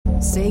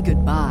Say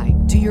goodbye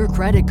to your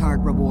credit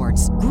card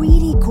rewards.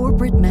 Greedy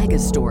corporate mega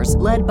stores,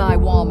 led by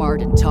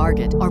Walmart and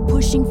Target, are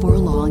pushing for a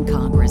law in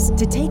Congress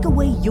to take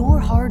away your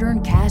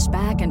hard-earned cash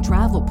back and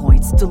travel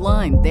points to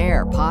line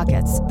their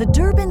pockets. The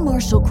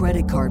Durbin-Marshall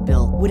credit card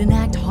bill would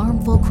enact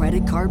harmful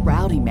credit card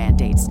routing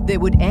mandates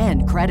that would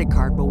end credit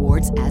card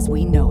rewards as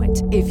we know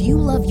it. If you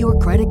love your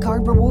credit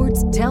card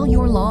rewards, tell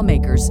your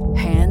lawmakers,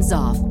 hands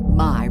off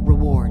my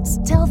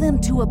rewards. Tell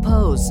them to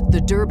oppose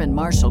the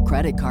Durbin-Marshall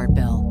credit card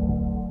bill.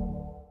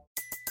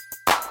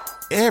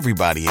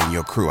 Everybody in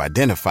your crew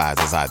identifies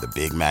as either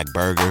Big Mac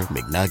Burger,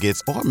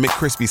 McNuggets, or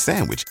McCrispy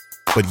Sandwich.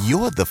 But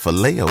you're the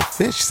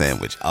Filet-O-Fish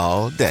Sandwich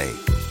all day.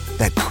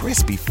 That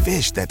crispy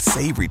fish, that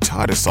savory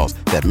tartar sauce,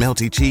 that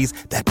melty cheese,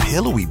 that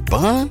pillowy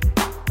bun.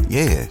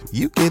 Yeah,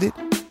 you get it.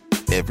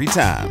 Every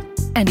time.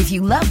 And if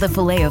you love the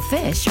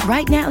Filet-O-Fish,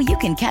 right now you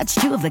can catch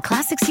two of the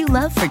classics you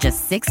love for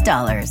just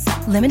 $6.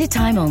 Limited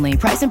time only.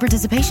 Price and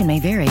participation may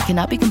vary.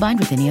 Cannot be combined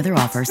with any other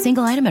offer.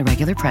 Single item at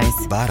regular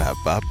price.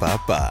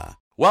 Ba-da-ba-ba-ba.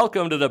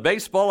 Welcome to the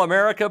Baseball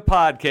America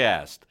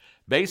podcast.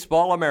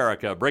 Baseball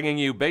America, bringing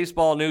you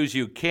baseball news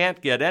you can't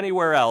get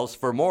anywhere else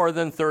for more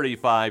than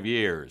 35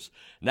 years.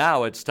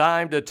 Now it's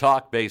time to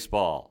talk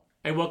baseball.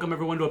 Hey, welcome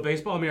everyone to a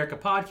Baseball America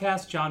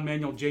podcast. John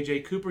Manuel,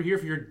 JJ Cooper here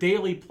for your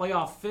daily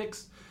playoff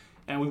fix.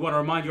 And we want to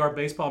remind you our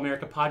Baseball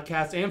America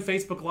podcast and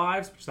Facebook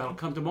Lives, which that'll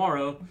come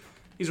tomorrow.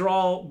 These are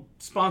all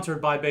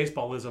sponsored by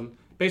Baseballism.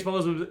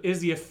 Baseballism is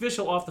the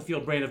official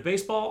off-the-field brand of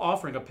baseball,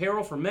 offering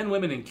apparel for men,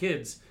 women, and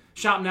kids.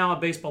 Shop now at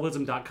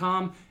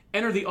baseballism.com.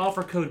 Enter the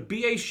offer code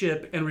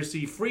BASHIP and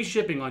receive free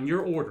shipping on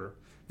your order.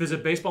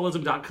 Visit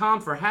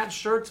baseballism.com for hats,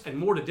 shirts, and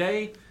more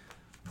today.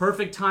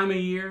 Perfect time of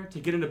year to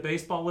get into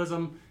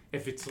baseballism.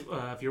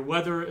 If your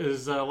weather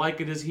is like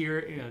it is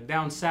here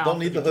down south, don't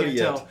need the hoodie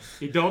yet.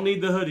 You don't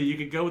need the hoodie. You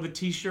could go with a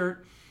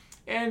t-shirt.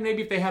 And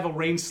maybe if they have a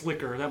rain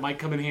slicker, that might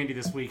come in handy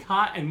this week.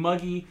 Hot and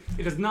muggy.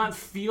 It does not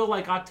feel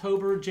like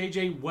October,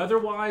 JJ,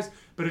 weather-wise,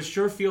 but it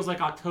sure feels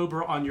like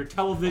October on your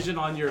television,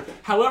 on your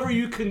however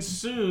you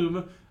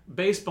consume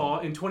baseball.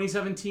 In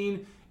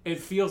 2017, it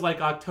feels like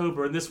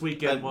October, and this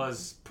weekend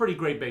was pretty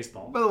great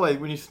baseball. By the way,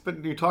 when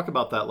you talk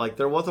about that, like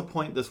there was a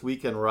point this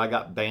weekend where I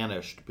got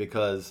banished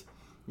because,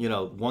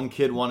 one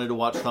kid wanted to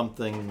watch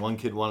something, one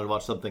kid wanted to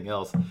watch something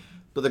else.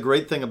 But the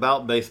great thing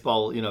about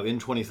baseball, in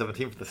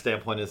 2017 from the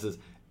standpoint is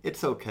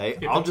it's okay.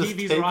 If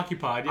TVs are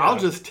occupied, yeah. I'll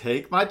just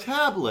take my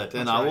tablet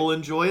and That's I will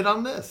enjoy it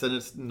on this, and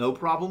it's no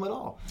problem at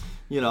all.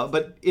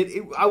 But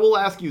I will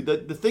ask you, the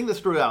thing that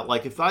stood out,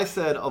 like if I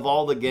said of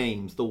all the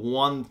games, the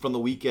one from the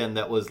weekend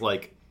that was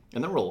like,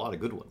 and there were a lot of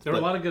good ones. There were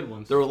a lot of good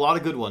ones. There were a lot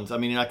of good ones. I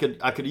mean, I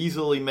could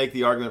easily make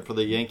the argument for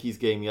the Yankees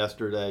game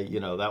yesterday.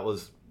 That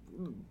was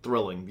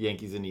thrilling,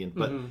 Yankees-Indians.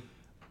 But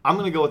I'm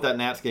going to go with that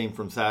Nats game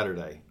from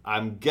Saturday.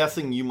 I'm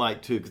guessing you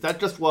might too, because that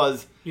just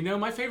was...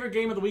 my favorite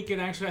game of the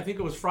weekend, actually, I think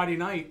it was Friday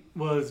night,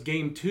 was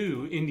Game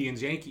 2,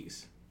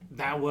 Indians-Yankees.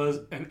 That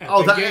was an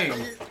epic game.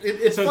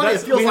 It's so funny.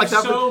 It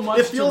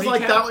feels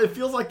like that. It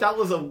feels like that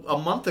was a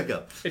month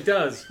ago. It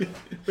does. We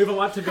have a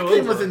lot to go over. The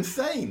game was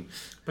insane.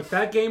 But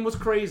that game was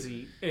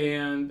crazy,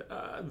 and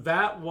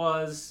that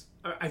was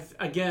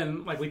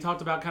again, like we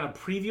talked about, kind of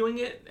previewing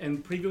it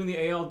and previewing the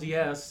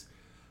ALDS.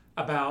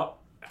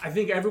 I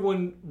think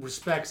everyone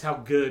respects how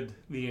good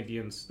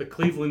the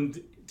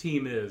Cleveland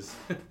team is.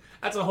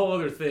 That's a whole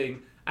other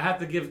thing. I have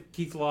to give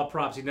Keith Law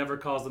props. He never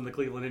calls them the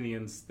Cleveland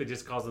Indians. They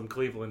just calls them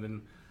Cleveland,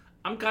 and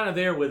I'm kind of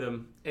there with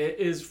him. It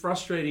is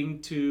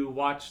frustrating to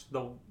watch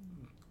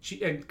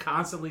and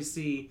constantly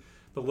see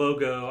the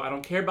logo. I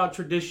don't care about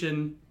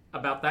tradition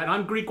about that. And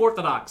I'm Greek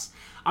Orthodox.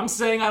 I'm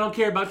saying I don't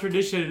care about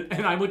tradition,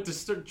 and I went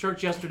to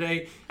church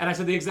yesterday, and I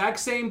said the exact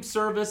same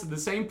service and the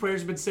same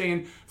prayers I've been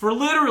saying for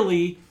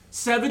literally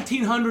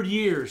 1,700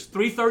 years,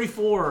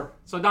 334,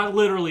 so not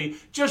literally,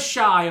 just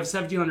shy of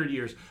 1,700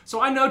 years.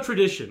 So I know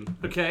tradition,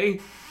 okay?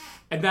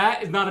 And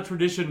that is not a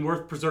tradition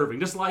worth preserving.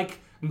 Just like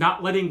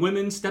not letting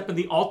women step in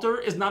the altar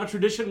is not a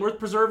tradition worth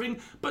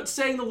preserving, but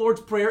saying the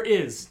Lord's Prayer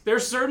is.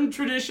 There's certain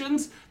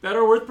traditions that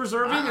are worth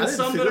preserving and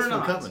some that are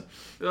not.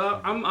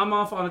 I'm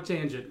off on a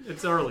tangent.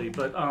 It's early,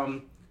 but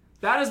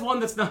that is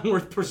one that's not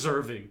worth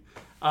preserving.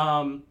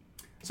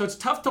 So it's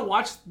tough to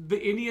watch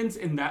the Indians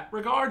in that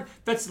regard.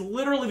 That's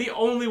literally the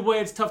only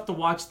way it's tough to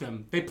watch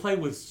them. They play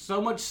with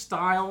so much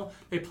style.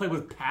 They play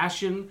with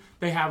passion.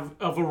 They have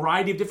a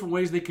variety of different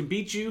ways they can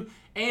beat you.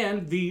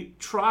 And the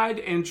tried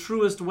and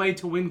truest way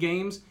to win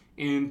games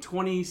in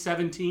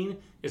 2017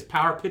 is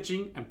power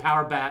pitching and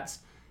power bats.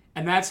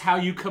 And that's how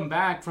you come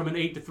back from an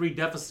 8-3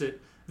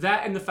 deficit.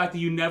 That and the fact that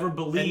you never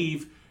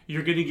believe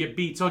you're going to get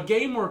beat. So a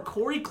game where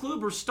Corey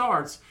Kluber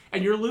starts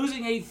and you're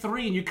losing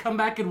 8-3 and you come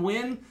back and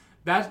win,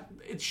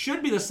 it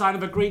should be the sign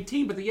of a great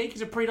team. But the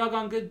Yankees are pretty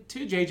doggone good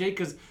too, JJ,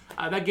 because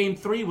that Game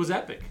 3 was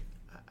epic.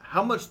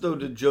 How much, though,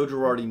 did Joe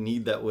Girardi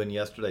need that win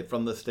yesterday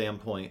from the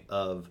standpoint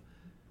of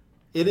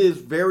it is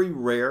very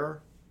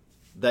rare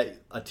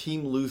that a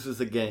team loses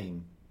a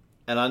game.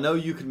 And I know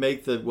you can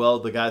make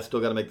the guy's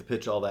still got to make the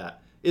pitch, all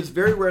that. It's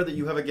very rare that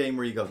you have a game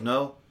where you go,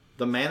 no,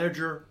 the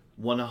manager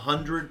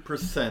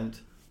 100%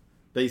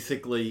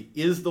 basically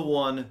is the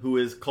one who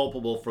is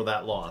culpable for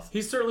that loss.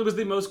 He certainly was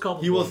the most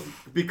culpable. He was,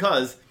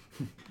 because,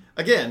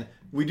 again,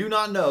 we do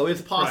not know.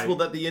 It's possible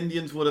that the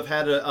Indians would have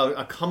had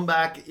a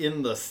comeback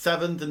in the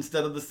 7th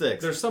instead of the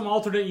 6th. There's some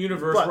alternate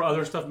universe where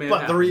other stuff may have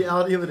happened. But the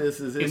reality of it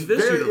is it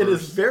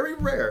is very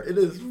rare. It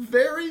is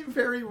very,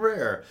 very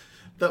rare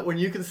that when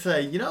you can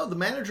say, the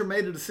manager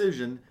made a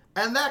decision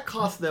and that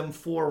cost them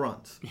 4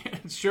 runs.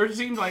 It sure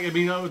seemed like, it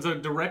was a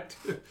direct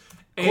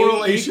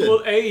correlation.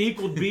 A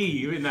equaled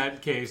B in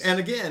that case. And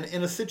again,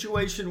 in a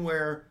situation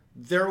where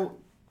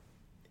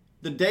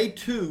the day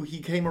 2, he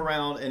came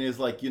around and is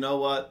like, you know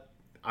what?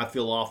 I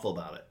feel awful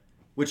about it,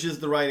 which is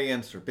the right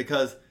answer,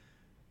 because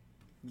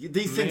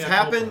these things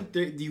happen.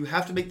 You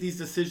have to make these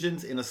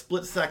decisions in a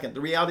split second.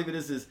 The reality of it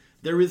is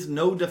there is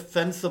no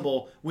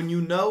defensible when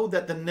you know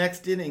that the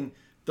next inning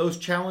those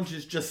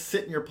challenges just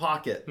sit in your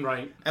pocket.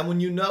 Right. And when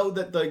you know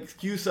that the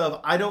excuse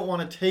of I don't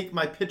want to take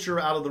my pitcher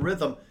out of the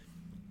rhythm,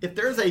 if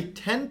there's a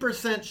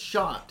 10%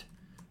 shot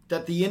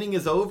that the inning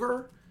is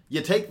over,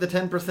 you take the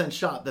 10%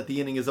 shot that the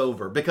inning is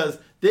over, because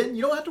then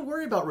you don't have to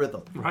worry about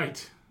rhythm.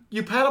 Right.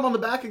 You pat him on the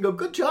back and go,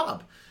 good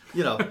job.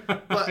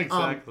 But,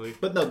 exactly.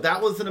 But no,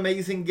 that was an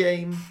amazing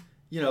game.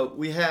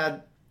 We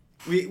have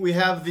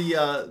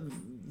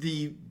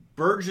the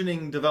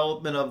burgeoning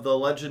development of the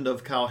legend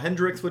of Kyle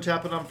Hendricks, which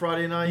happened on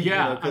Friday night.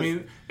 Yeah,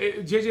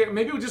 JJ,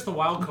 maybe it was just the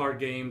wild card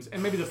games,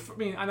 and maybe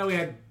I know we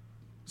had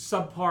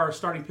subpar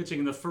starting pitching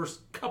in the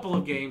first couple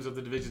of games of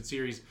the division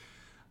series,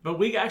 but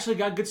we actually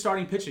got good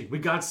starting pitching. We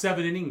got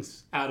 7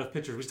 innings out of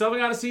pitchers. We still haven't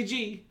got a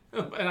CG,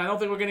 and I don't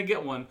think we're going to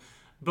get one.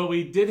 But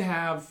we did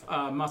have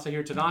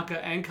Masahiro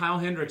Tanaka and Kyle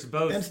Hendricks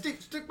both.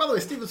 And by the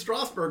way, Steven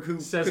Strasburg, who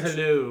says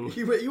hello.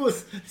 He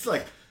was. It's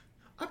like,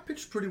 I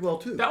pitched pretty well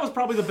too. That was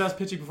probably the best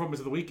pitching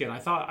performance of the weekend.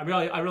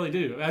 I really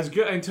do. As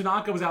good, and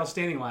Tanaka was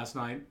outstanding last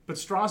night. But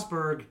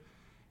Strasburg,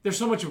 there's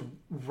so much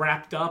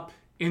wrapped up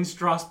in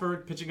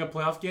Strasburg pitching a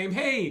playoff game.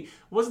 Hey,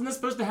 wasn't this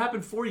supposed to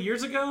happen 4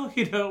 years ago?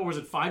 Or was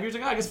it 5 years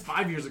ago? I guess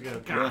 5 years ago.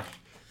 Gosh,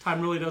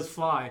 time really does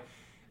fly.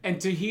 And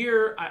to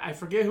hear, I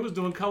forget who was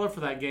doing color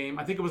for that game.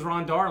 I think it was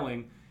Ron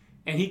Darling.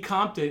 And he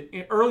comped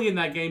it early in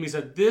that game. He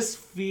said, this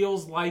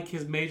feels like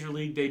his major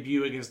league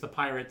debut against the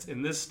Pirates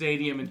in this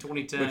stadium in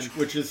 2010.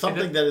 Which is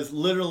something that is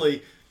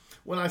literally,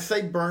 when I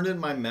say burned in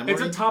my memory.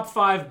 It's a top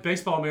 5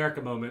 Baseball America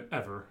moment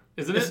ever,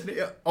 isn't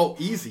it?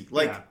 Easy.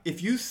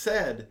 If you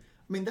said,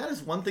 that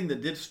is one thing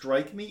that did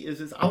strike me,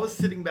 is I was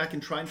sitting back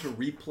and trying to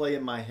replay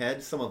in my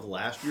head some of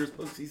last year's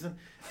postseason.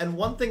 And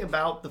one thing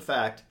about the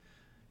fact,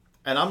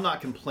 and I'm not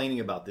complaining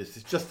about this,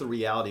 it's just the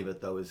reality of it,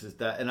 though, is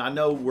that, and I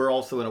know we're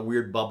also in a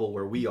weird bubble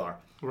where we are.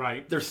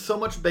 Right. There's so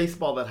much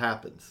baseball that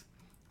happens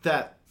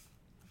that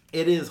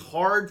it is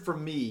hard for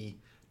me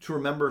to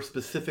remember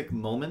specific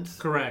moments.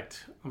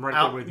 Correct. I'm right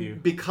there with you.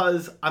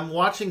 Because I'm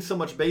watching so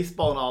much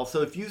baseball and all.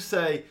 So if you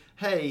say,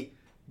 hey,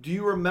 do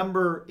you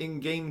remember in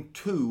Game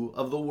 2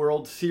 of the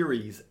World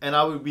Series? And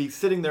I would be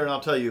sitting there and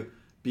I'll tell you,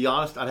 be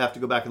honest, I'd have to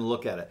go back and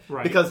look at it.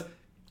 Right. Because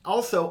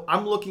also,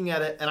 I'm looking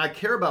at it, and I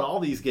care about all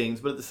these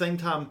games, but at the same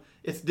time,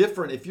 it's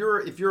different. If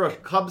you're a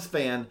Cubs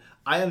fan,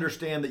 I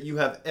understand that you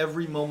have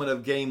every moment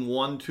of game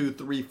 1, 2,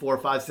 3, 4,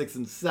 5, 6,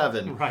 and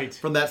 7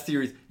 from that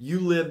series. You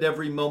lived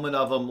every moment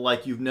of them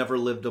like you've never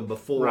lived them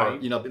before,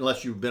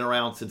 unless you've been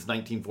around since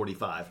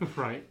 1945.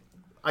 Right.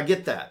 I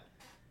get that.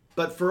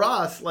 But for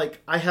us,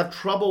 I have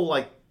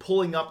trouble,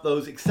 pulling up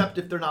those, except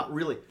if they're not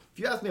really. If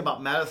you ask me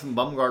about Madison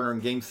Bumgarner in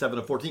Game 7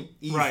 of 14,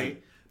 easy.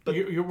 Right. But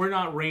we're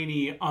not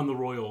Rainey on the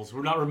Royals.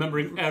 We're not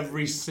remembering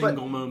every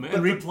single moment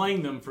and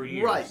replaying them for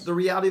years. Right. The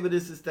reality of it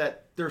is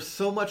that there's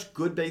so much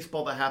good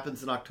baseball that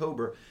happens in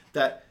October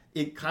that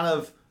it kind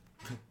of,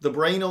 the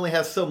brain only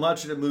has so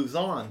much and it moves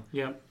on.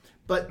 Yeah.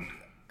 But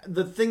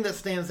the thing that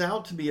stands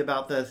out to me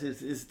about this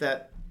is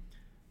that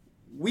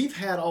we've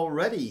had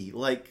already,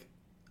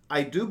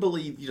 I do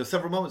believe,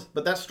 several moments,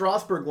 but that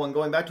Strasburg one,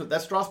 going back to it,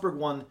 that Strasburg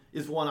one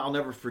is one I'll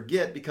never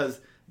forget,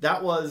 because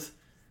that was,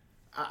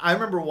 I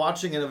remember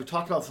watching it, and we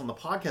talked about this on the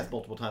podcast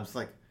multiple times.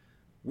 It's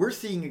we're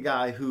seeing a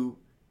guy who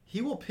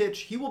he will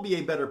pitch, he will be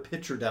a better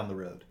pitcher down the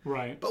road.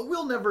 Right. But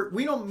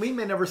we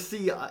may never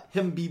see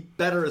him be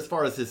better as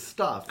far as his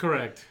stuff.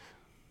 Correct.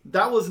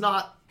 That was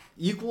not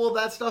equal of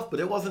that stuff, but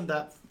it wasn't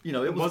that,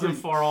 it wasn't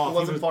far off. It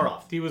wasn't far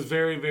off. He was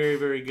very, very,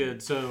 very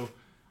good. So,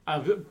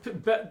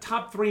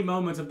 top 3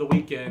 moments of the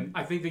weekend.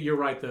 I think that you're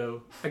right,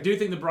 though. I do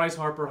think the Bryce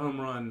Harper home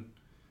run,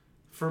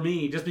 for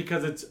me, just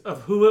because it's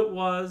of who it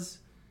was,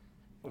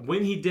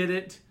 when he did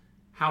it,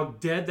 how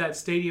dead that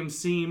stadium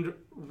seemed,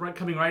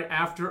 coming right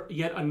after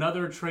yet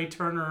another Trey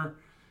Turner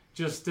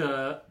just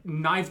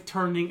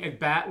knife-turning at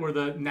bat where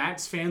the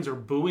Nats fans are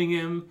booing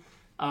him.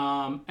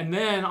 And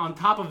then on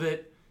top of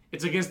it,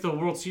 it's against the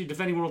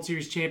defending World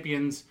Series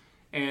champions,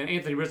 and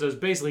Anthony Rizzo is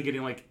basically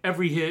getting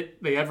every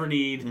hit they ever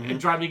need and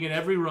driving in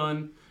every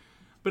run.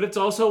 But it's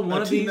also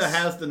one of these... A team that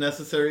has the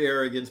necessary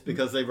arrogance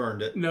because they've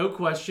earned it. No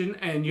question.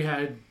 And you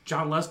had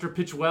John Lester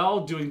pitch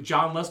well, doing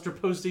John Lester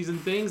postseason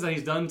things that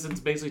he's done since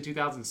basically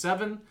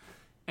 2007.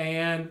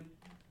 And,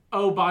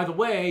 oh, by the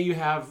way, you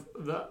have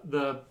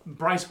the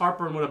Bryce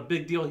Harper and what a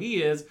big deal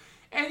he is.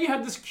 And you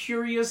had this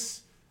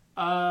curious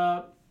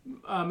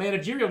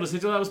managerial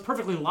decision that was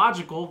perfectly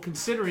logical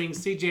considering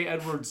C.J.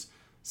 Edwards'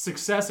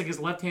 success against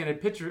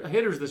left-handed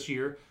hitters this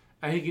year.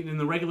 I think in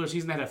the regular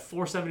season they had a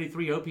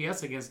 473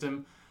 OPS against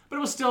him. But it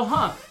was still,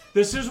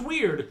 this is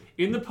weird.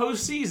 In the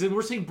postseason,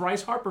 we're seeing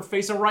Bryce Harper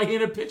face a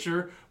right-handed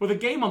pitcher with a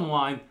game on the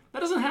line. That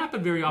doesn't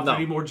happen very often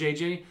anymore,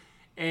 JJ.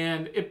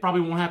 And it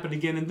probably won't happen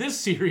again in this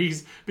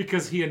series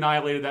because he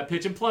annihilated that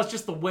pitch. And plus,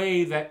 just the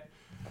way that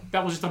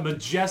was just a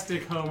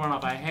majestic home run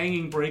off a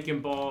hanging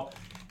breaking ball.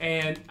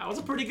 And that was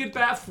a pretty good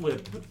bat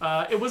flip.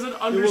 It was an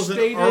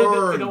understated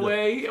in a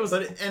way.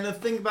 And the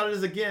thing about it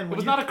is, again... It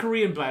was not a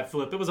Korean bat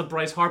flip. It was a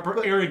Bryce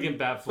Harper arrogant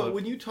bat flip. But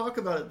when you talk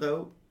about it,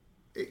 though,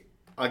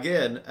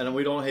 again, and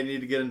we don't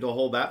need to get into a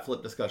whole bat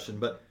flip discussion,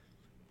 but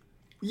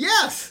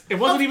yes! It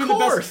wasn't even the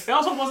best. It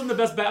also wasn't the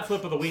best bat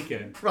flip of the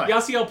weekend. Right.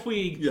 Yasiel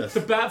Puig, the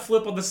bat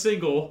flip on the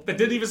single that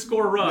didn't even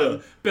score a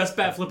run, best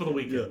bat flip of the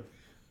weekend. Yeah.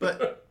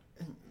 But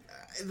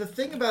the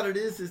thing about it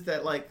is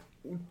that, like,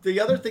 the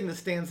other thing that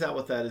stands out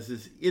with that is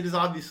it is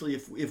obviously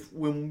if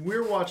when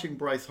we're watching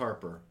Bryce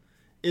Harper,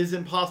 it is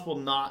impossible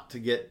not to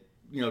get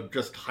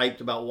just hyped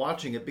about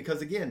watching it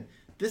because again,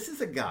 this is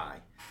a guy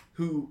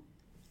who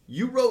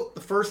you wrote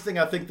the first thing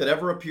I think that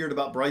ever appeared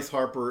about Bryce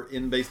Harper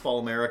in Baseball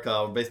America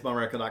or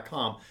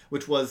BaseballAmerica.com,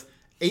 which was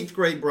 8th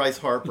grade Bryce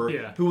Harper,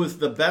 who was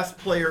the best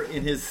player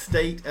in his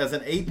state as an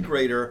 8th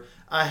grader,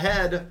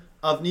 ahead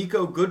of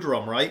Nico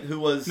Goodrum, right? Who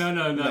was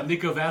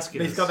Nico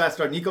Vasquez. Nico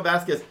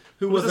Vasquez,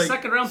 who was a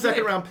second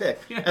round pick.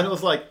 Yeah. And it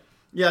was like,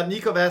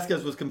 Nico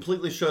Vasquez was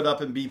completely showed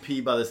up in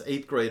BP by this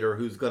 8th grader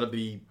who's going to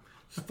be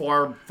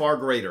far, far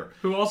greater.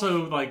 Who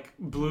also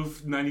blew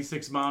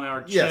 96 mile an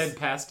hour shed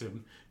past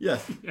him.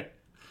 Yes.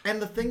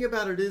 And the thing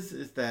about it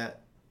is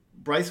that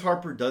Bryce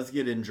Harper does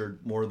get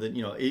injured more than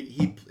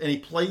he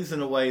plays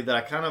in a way that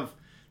I kind of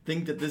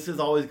think that this is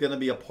always going to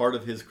be a part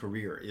of his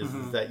career. Is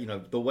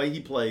that the way he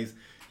plays,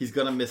 he's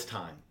going to miss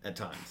time at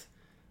times.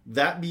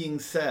 That being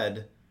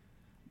said,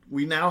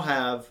 we now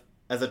have,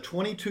 as a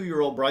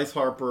 22-year-old, Bryce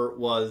Harper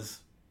was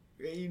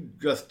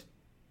just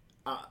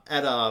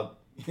at a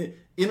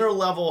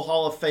inner-level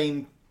Hall of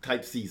Fame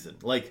type season.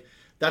 Like,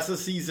 that's a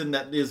season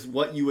that is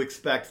what you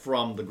expect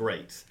from the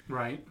greats.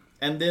 Right.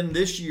 And then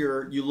this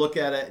year, you look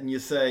at it and you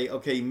say,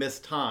 okay, he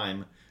missed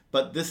time,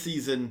 but this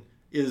season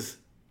is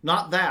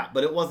not that,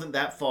 but it wasn't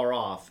that far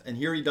off. And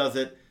here he does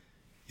it.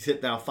 He's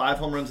hit now 5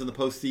 home runs in the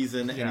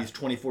postseason, and he's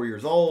 24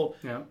 years old.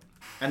 Yeah.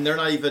 And they're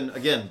not even,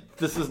 again,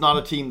 this is not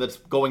a team that's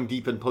going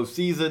deep in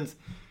postseasons.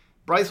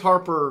 Bryce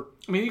Harper...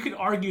 I mean, you could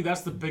argue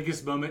that's the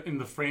biggest moment in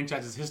the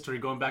franchise's history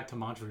going back to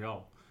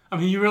Montreal. I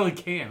mean, you really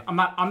can. I'm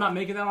not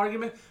making that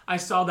argument. I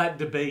saw that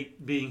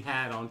debate being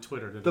had on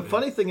Twitter today. The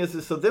funny thing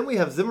is so then we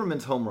have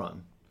Zimmerman's home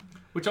run.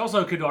 Which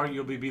also could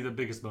arguably be the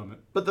biggest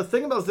moment. But the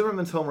thing about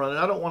Zimmerman's home run, and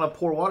I don't want to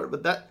pour water,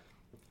 but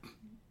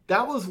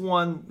that was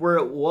one where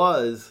it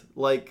was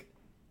like...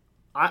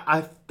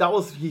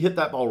 he hit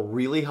that ball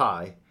really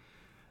high,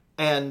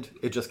 and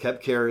it just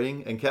kept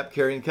carrying and kept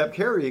carrying and kept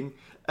carrying,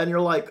 and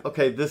you're like,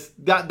 okay,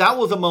 that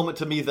was a moment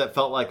to me that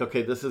felt like,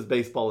 okay, this is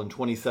baseball in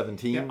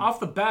 2017. Yeah, off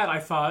the bat, I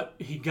thought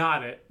he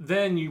got it.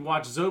 Then you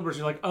watch Zobrist,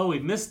 you're like, oh, he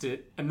missed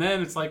it, and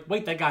then it's like,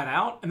 wait, that got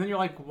out, and then you're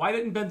like, why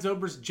didn't Ben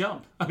Zobrist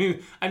jump? I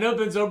mean, I know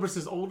Ben Zobrist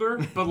is older,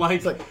 but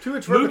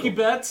Mookie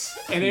Betts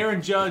and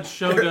Aaron Judge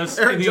showed us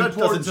Aaron Judge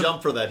doesn't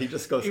jump for that. He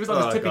just goes. He was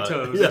on his tippy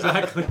toes,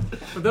 exactly.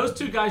 But those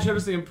two guys showed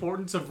us the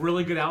importance of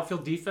really good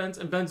outfield defense,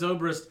 and Ben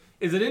Zobrist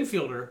is an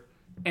infielder,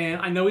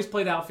 and I know he's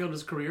played outfield in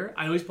his career.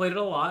 I know he's played it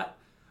a lot.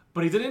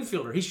 But he's an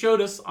infielder. He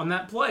showed us on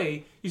that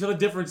play, you saw the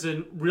difference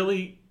in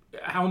really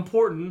how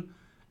important,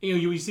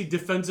 you see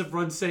defensive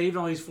runs saved,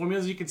 all these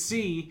formulas. You could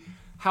see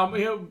how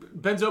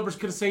Ben Zobrist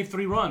could have saved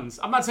 3 runs.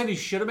 I'm not saying he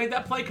should have made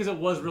that play because it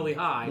was really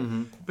high,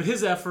 but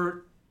his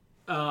effort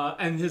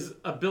and his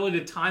ability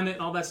to time it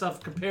and all that stuff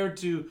compared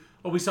to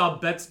what we saw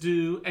Betts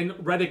do and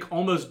Reddick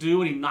almost do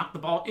when he knocked the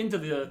ball into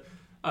the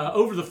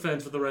over the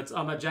fence with the Reds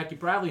on that Jackie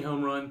Bradley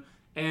home run,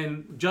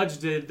 and Judge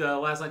did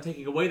last night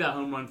taking away that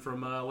home run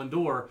from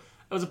Lindor.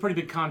 That was a pretty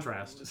big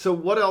contrast. So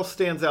what else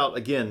stands out?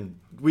 Again,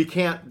 we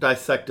can't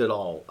dissect it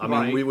all. I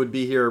mean, we would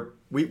be here.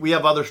 We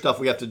have other stuff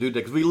we have to do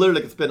because we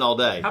literally could spend all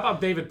day. How about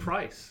David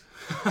Price?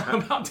 How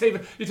about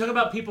David? You talk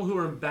about people who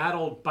are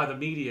embattled by the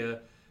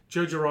media.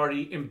 Joe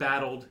Girardi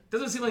embattled.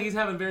 Doesn't seem like he's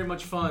having very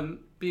much fun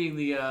being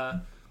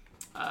the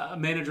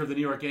manager of the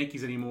New York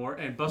Yankees anymore.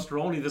 And Buster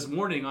Olney this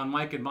morning on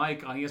Mike and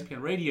Mike on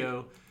ESPN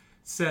Radio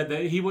said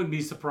that he wouldn't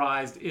be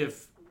surprised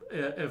if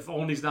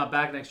Olney's not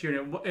back next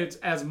year. And it's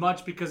as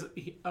much because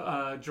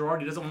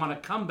Girardi doesn't want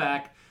to come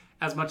back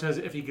as much as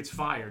if he gets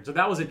fired. So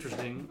that was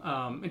interesting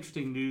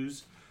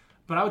news.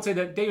 But I would say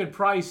that David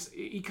Price,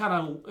 he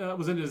kind of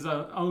was in his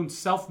own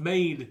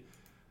self-made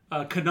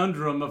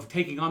conundrum of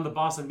taking on the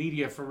Boston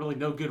media for really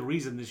no good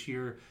reason this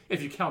year.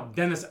 If you count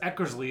Dennis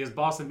Eckersley as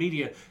Boston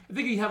media, I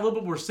think he'd have a little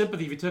bit more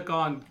sympathy if you took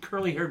on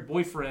curly-haired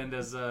boyfriend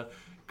as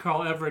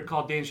Carl Everett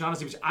called Dan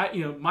Shaughnessy. Which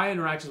my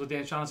interactions with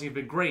Dan Shaughnessy have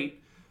been great.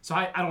 So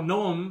I don't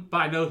know him, but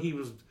I know he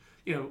was,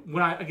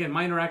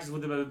 my interactions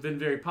with him have been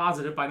very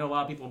positive. But I know a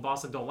lot of people in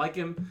Boston don't like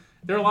him.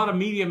 there are a lot of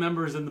media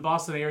members in the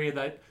Boston area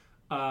that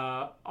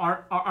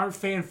aren't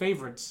fan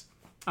favorites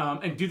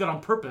and do that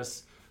on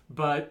purpose.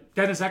 But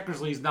Dennis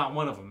Eckersley is not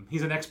one of them.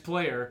 He's an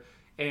ex-player,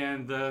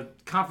 and the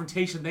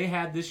confrontation they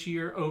had this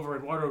year over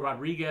Eduardo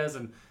Rodriguez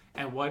and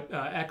what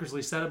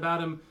Eckersley said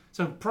about him.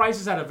 So Price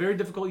has had a very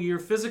difficult year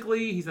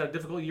physically. He's had a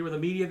difficult year with the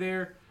media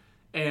there.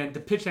 And the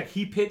pitch that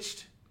he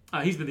pitched,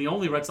 he's been the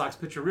only Red Sox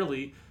pitcher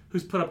really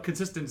who's put up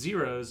consistent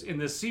zeros in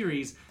this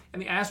series.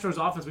 And the Astros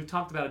offense, we've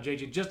talked about it,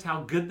 JJ, just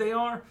how good they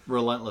are.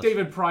 Relentless.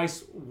 David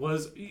Price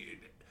was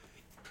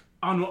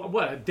on,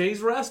 a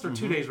day's rest or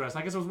 2 days rest?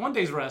 I guess it was 1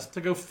 day's rest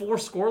to go 4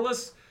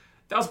 scoreless.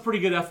 That was a pretty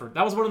good effort.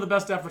 That was one of the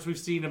best efforts we've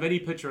seen of any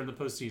pitcher in the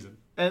postseason.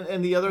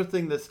 And the other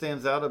thing that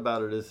stands out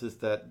about it is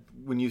that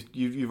when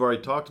you've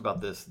already talked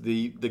about this,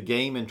 the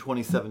game in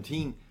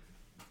 2017,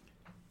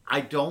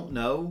 I don't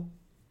know.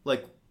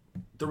 Like,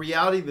 the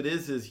reality of it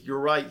is you're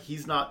right.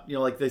 He's not,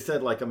 like they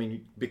said,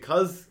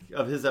 because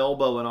of his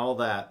elbow and all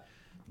that,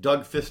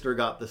 Doug Fister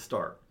got the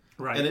start.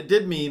 Right. And it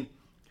did mean,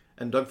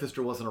 and Doug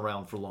Fister wasn't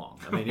around for long.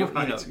 Right.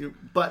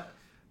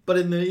 But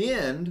in the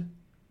end,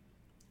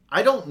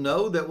 I don't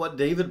know that what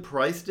David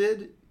Price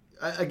did,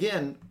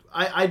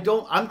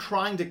 I'm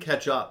trying to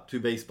catch up to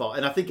baseball,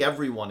 and I think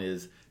everyone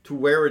is, to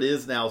where it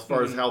is now as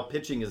far as how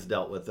pitching is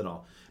dealt with and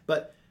all.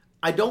 But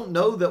I don't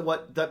know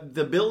that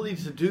the ability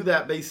to do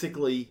that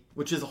basically,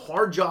 which is a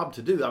hard job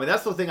to do. I mean,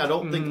 that's the thing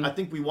I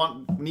think we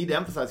need to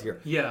emphasize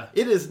here. Yeah.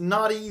 It is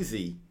not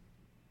easy.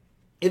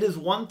 It is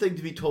one thing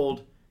to be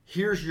told,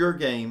 here's your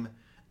game,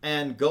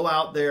 and go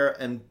out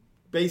there and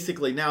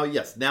basically,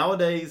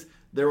 nowadays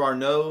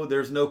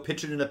there's no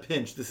pitching in a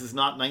pinch. This is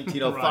not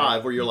 1905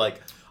 right. Where you're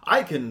like,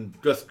 I can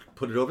just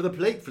put it over the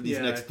plate for these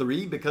next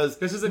 3 because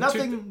this is a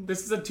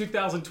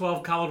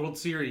 2012 College World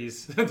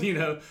Series.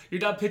 You're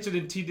not pitching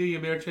in TD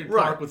Ameritrade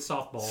Park with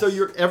softballs.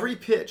 So every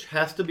pitch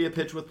has to be a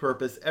pitch with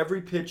purpose.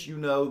 Every pitch,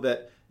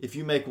 that if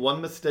you make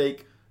one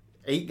mistake,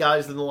 8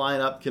 guys in the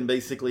lineup can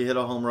basically hit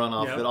a home run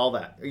off it. All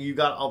that. You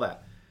got all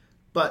that.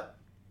 But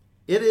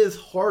it is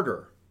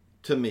harder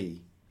to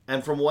me,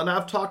 and from when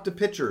I've talked to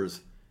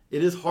pitchers,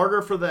 it is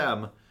harder for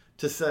them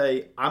to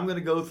say, I'm going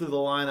to go through the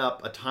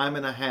lineup a time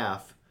and a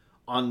half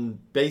on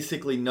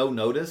basically no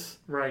notice.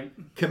 Right.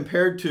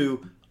 Compared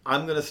to,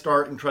 I'm going to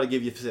start and try to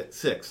give you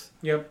 6.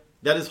 Yep.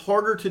 That is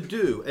harder to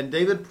do. And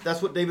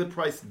that's what David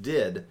Price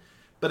did.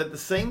 But at the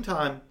same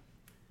time,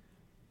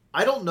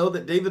 I don't know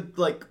that David,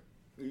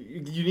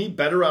 you need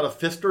better out of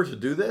Fister to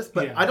do this.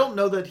 But I don't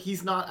know that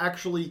he's not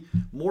actually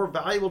more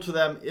valuable to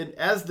them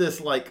as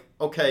this,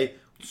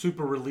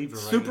 super reliever.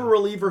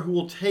 Reliever who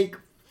will take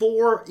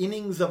 4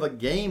 innings of a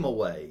game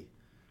away.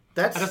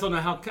 I just don't know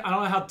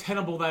how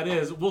tenable that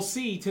is. We'll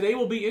see. Today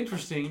will be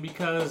interesting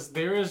because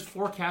there is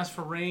forecast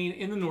for rain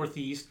in the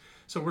Northeast.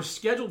 So we're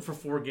scheduled for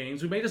 4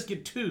 games. We may just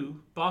get 2,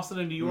 Boston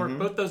and New York. Mm-hmm.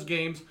 Both those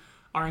games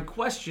are in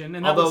question.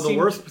 And although the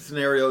worst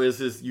scenario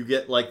is you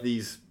get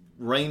these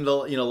rain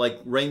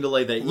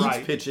delay that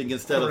eats pitching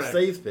instead of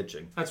saves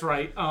pitching. That's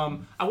right.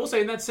 I will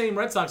say in that same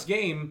Red Sox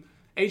game,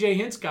 A.J.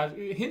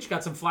 Hinch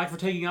got some flack for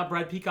taking out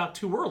Brad Peacock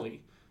too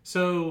early.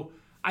 So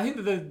I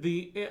think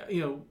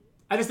that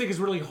I just think it's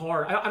really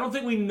hard. I don't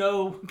think we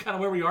know kind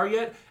of where we are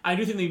yet. I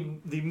do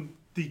think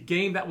the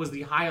game that was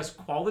the highest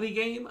quality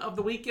game of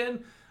the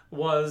weekend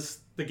was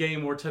the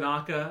game where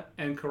Tanaka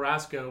and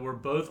Carrasco were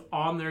both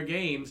on their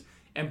games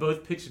and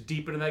both pitched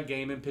deep into that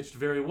game and pitched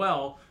very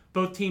well.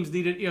 Both teams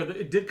needed,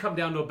 it did come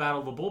down to a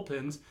battle of the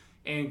bullpens,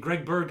 and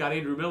Greg Bird got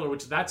Andrew Miller,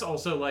 which that's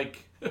also again.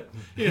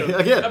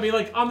 I mean,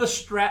 on the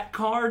strat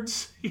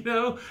cards,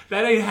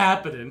 that ain't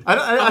happening.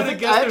 I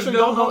think there's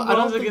no home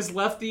runs against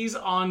lefties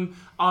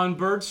on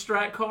Bird's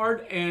strat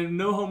card, and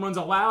no home runs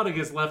allowed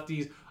against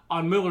lefties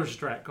on Miller's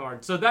strat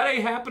card. So that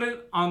ain't happening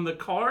on the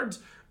cards,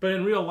 but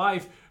in real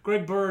life,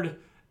 Greg Bird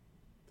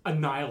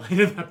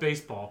annihilated that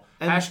baseball.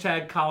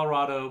 #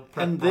 Colorado.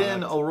 And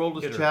then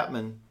Aroldis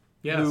Chapman,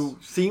 who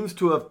seems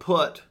to have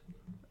put,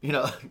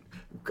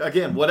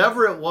 again,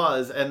 whatever it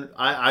was, and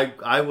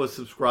I was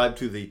subscribed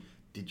to the,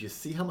 did you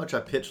see how much I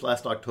pitched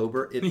last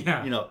October?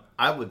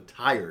 I was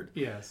tired.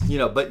 Yes.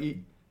 But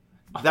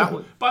that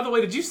was... By the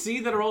way, did you see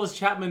that Aroldis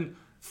Chapman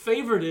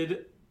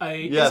favorited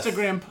a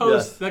Instagram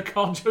post that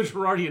called Joe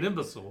Girardi an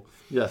imbecile?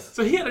 Yes.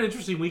 So he had an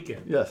interesting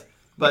weekend. Yes.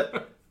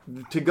 But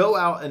to go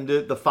out and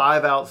do the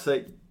 5-out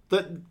say...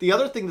 The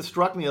other thing that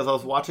struck me as I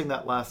was watching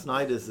that last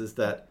night is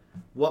that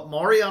what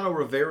Mariano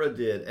Rivera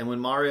did, and when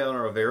Mariano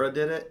Rivera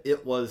did it,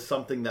 it was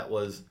something that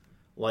was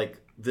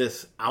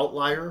this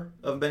outlier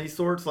of many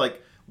sorts.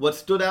 What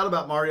stood out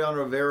about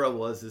Mariano Rivera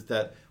is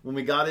that when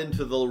we got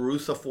into the La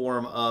Russa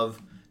form of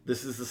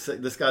this guy's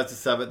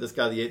the 7th, this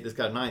guy the 8th, this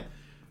guy the 9th,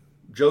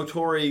 Joe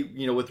Torre,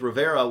 with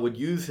Rivera would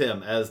use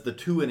him as the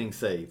 2-inning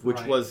save,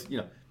 which was,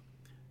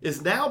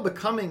 is now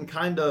becoming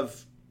kind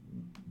of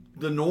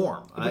the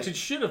norm. Which it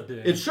should have been.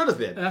 It should have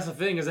been. And that's the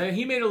thing, is that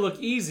he made it look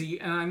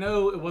easy, and I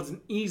know it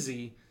wasn't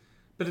easy,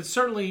 but it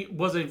certainly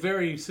was a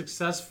very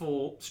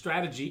successful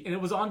strategy, and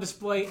it was on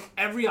display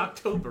every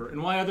October,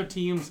 and why other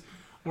teams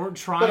weren't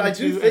trying But I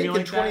to do think in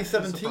emulate that.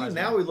 2017,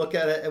 now we look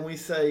at it and we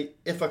say,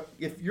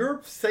 if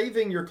you're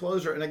saving your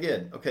closer, and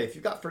again, okay, if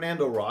you've got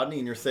Fernando Rodney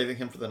and you're saving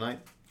him for the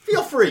ninth,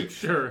 feel free.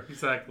 Sure,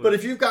 exactly. But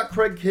if you've got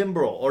Craig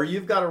Kimbrell or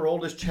you've got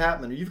Aroldis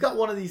Chapman, or you've got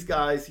one of these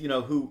guys,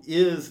 who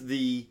is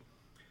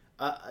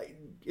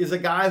is a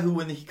guy who,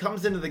 when he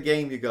comes into the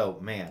game, you go,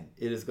 man,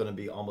 it is going to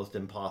be almost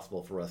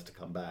impossible for us to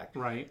come back.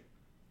 Right.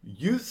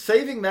 You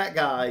saving that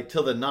guy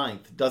till the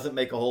ninth doesn't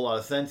make a whole lot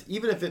of sense,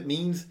 even if it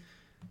means,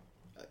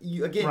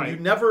 you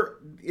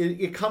never.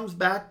 It comes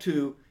back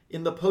to,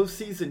 in the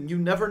postseason, you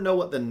never know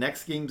what the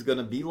next game's going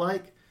to be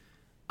like.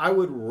 I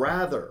would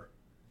rather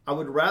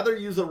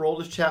use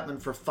Aroldis Chapman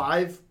for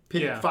five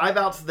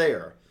outs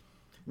there.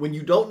 When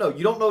you don't know if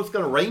it's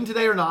going to rain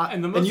today or not,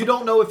 and you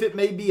don't know if it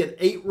may be an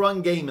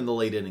 8-run game in the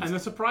late innings. And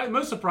the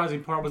most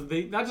surprising part was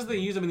not just they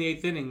used him in the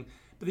 8th inning,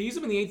 but they used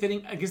him in the 8th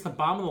inning against the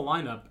bottom of the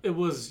lineup. It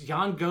was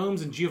Jan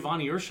Gomes and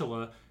Giovanni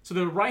Urshela. So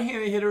they were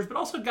right-handed hitters, but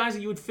also guys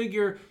that you would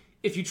figure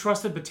if you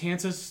trusted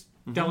Betances,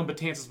 Dellin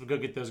Betances would go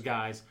get those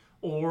guys,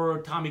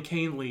 or Tommy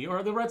Kahnle,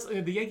 or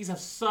the Yankees have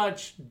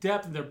such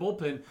depth in their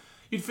bullpen.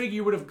 You'd figure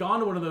you would have gone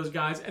to one of those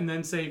guys and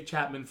then saved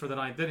Chapman for the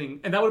 9th inning.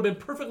 And that would have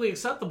been perfectly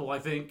acceptable, I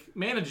think,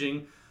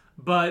 managing.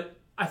 But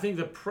I think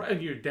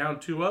you're down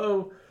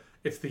 2-0.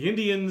 It's the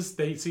Indians.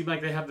 They seem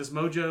like they have this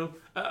mojo.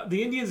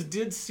 The Indians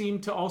did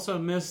seem to also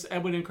miss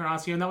Edwin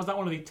Encarnacion. That was not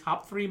one of the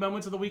top 3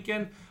 moments of the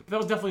weekend. But that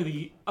was definitely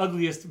the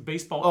ugliest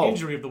baseball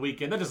injury of the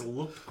weekend. That just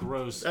looked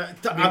gross.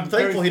 I'm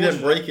thankful he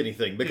didn't break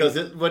anything, because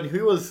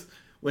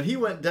when he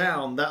went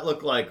down, that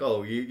looked like,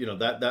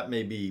 that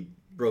may be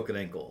broken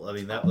ankle. I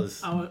mean, that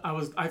was.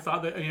 I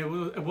thought that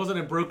it wasn't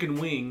a broken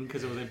wing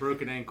because it was a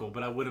broken ankle,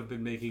 but I would have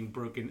been making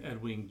broken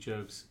Ed Wing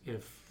jokes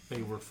if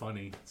they were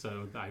funny,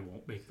 so I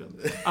won't make them.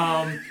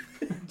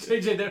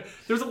 JJ,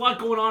 there's a lot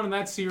going on in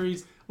that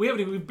series.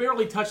 We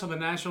barely touched on the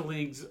National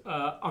League's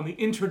on the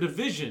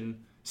interdivision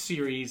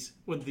series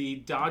with the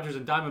Dodgers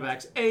and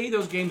Diamondbacks.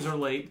 Those games are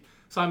late,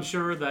 so I'm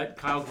sure that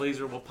Kyle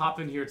Glazer will pop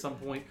in here at some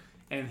point,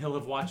 and he'll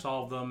have watched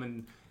all of them,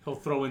 and he'll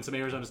throw in some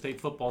Arizona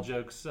State football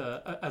jokes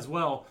as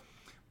well.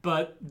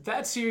 But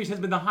that series has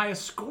been the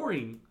highest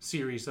scoring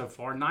series so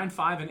far,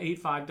 9-5 and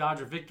 8-5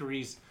 Dodger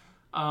victories.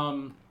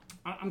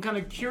 I'm kind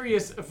of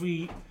curious if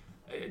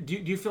do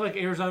you feel like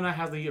Arizona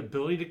has the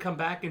ability to come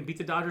back and beat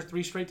the Dodgers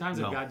 3 straight times?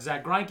 They've got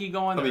Zach Greinke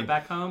going, they're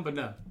back home, but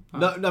no.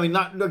 No, I mean,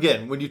 not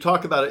again. When you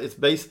talk about it, it's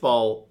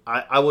baseball.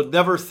 I would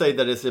never say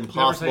that it's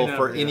impossible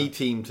for any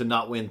team to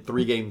not win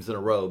 3 games in a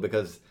row,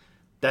 because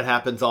that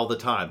happens all the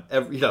time.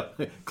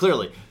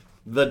 Clearly,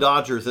 the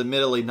Dodgers,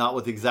 admittedly, not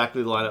with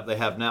exactly the lineup they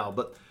have now,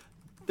 but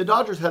the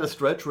Dodgers had a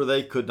stretch where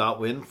they could not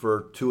win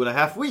for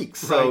 2.5 weeks.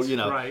 So,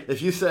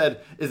 if you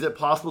said, is it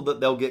possible that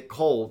they'll get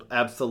cold?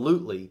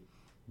 Absolutely.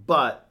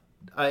 But,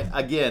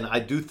 I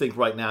do think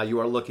right now you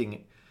are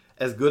looking,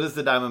 as good as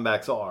the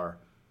Diamondbacks are,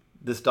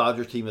 this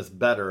Dodgers team is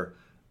better.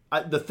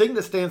 The thing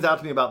that stands out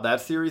to me about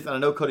that series, and I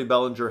know Cody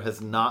Bellinger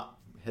has not,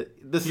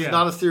 this is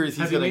not a series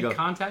he's going to go. Has he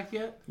made contact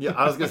yet? Yeah,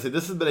 I was going to say,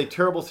 this has been a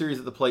terrible series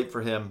at the plate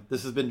for him.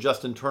 This has been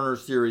Justin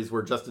Turner's series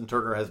where Justin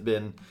Turner has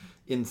been,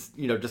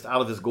 just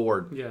out of his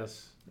gourd.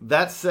 Yes.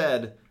 That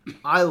said,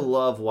 I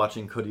love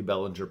watching Cody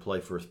Bellinger play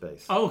first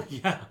base. Oh,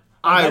 yeah.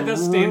 I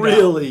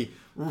really,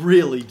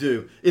 really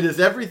do. It is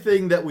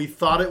everything that we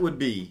thought it would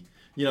be.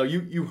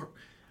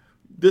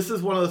 This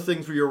is one of the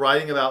things where you're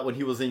writing about when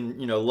he was in,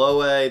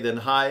 low A, then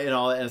high and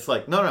all that. And it's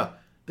like, no.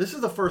 This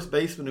is the first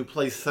baseman who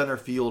plays center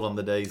field on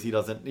the days he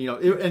doesn't,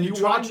 and you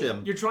watch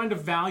him. You're trying to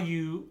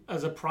value,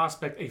 as a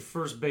prospect, a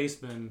first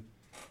baseman.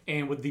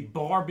 And with the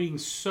bar being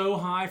so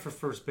high for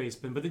first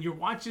baseman, but then you're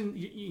watching,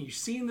 you're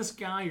seeing this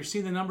guy, you're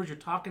seeing the numbers, you're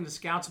talking to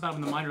scouts about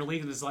him in the minor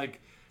leagues, and it's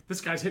like, this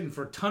guy's hitting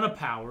for a ton of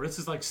power. This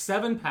is like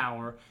 7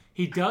 power.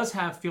 He does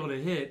have feel to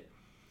hit.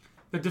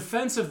 The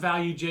defensive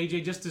value,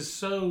 JJ, just is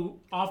so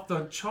off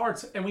the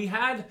charts. And we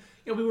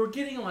were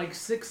getting like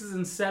 6s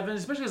and 7s,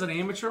 especially as an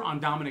amateur, on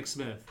Dominic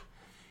Smith.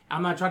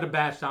 I'm not trying to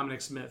bash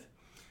Dominic Smith.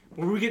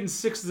 But we were getting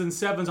 6s and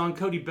 7s on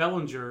Cody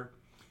Bellinger,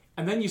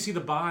 and then you see the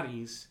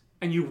bodies,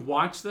 and you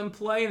watch them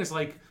play, and it's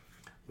like,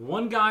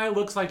 one guy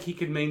looks like he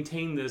can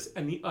maintain this,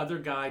 and the other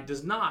guy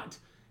does not.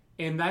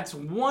 And that's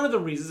one of the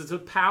reasons. It's a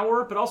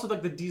power, but also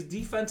like the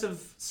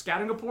defensive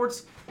scouting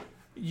reports,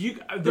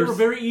 they were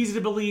very easy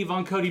to believe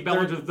on Cody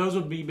Bellinger that those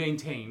would be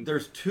maintained.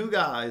 There's 2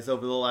 guys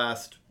over the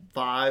last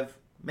 5,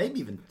 maybe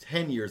even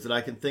 10 years that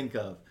I can think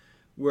of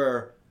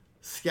where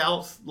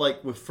scouts,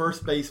 like with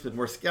first baseman,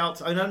 where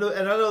scouts, I know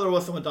there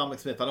was someone, Dominic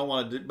Smith, I don't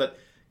want to do, but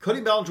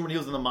Cody Bellinger, when he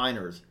was in the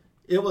minors,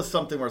 it was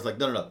something where it's like,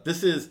 no.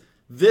 This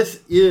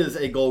is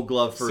a Gold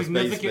Glove first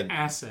significant baseman.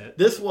 Asset.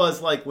 This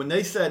was like when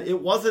they said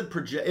it wasn't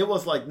it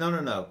was like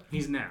no.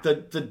 He's now. The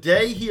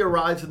day he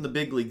arrives in the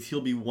big leagues, he'll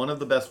be one of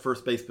the best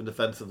first basemen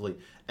defensively,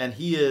 and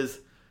he is.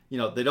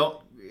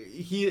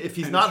 If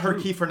he's not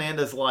Herky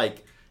Fernandez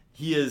like,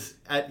 he is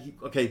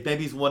maybe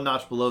he's one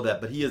notch below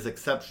that, but he is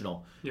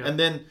exceptional. Yeah. And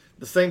then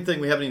the same thing,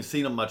 we haven't even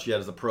seen him much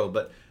yet as a pro,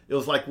 but it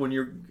was like when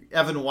you're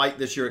Evan White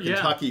this year at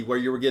Kentucky, where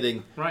you were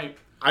getting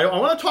I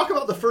want to talk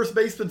about the first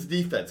baseman's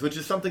defense, which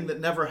is something that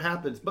never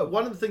happens. But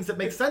one of the things that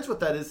makes sense with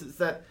that is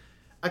that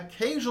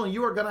occasionally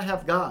you are going to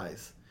have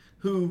guys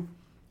who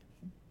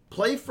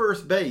play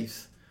first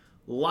base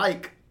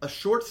like a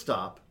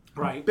shortstop.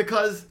 Right.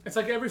 Because it's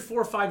like every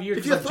 4 or 5 years.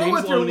 if you throw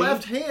with your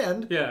left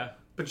hand. Yeah.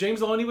 But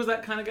James Loney was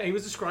that kind of guy. He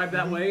was described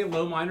that way in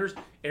low minors.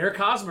 Eric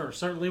Hosmer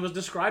certainly was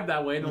described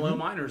that way in the low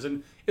minors,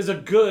 and is a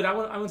good. I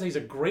wouldn't say he's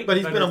a great. But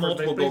he's been a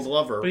multiple Gold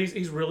Glover. But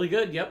he's really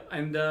good. Yep.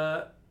 And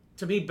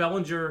to me,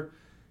 Bellinger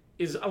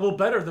is a little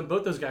better than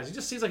both those guys. He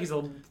just seems like he's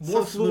a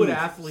more fluid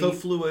athlete. So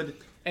fluid.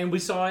 And we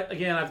saw it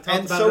again. I've talked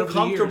and about so it over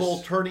comfortable the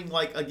years. turning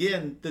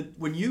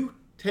when you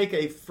take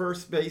a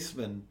first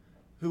baseman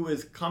who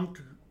has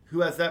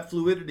that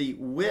fluidity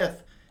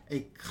with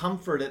a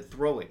comfort at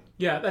throwing.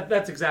 Yeah,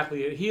 that's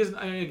exactly it. He is.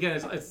 I mean,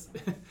 again, it's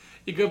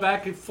you go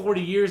back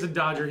 40 years in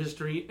Dodger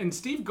history, and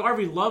Steve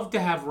Garvey loved to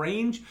have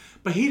range,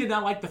 but he did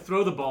not like to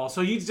throw the ball,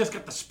 so he's just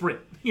got the sprint.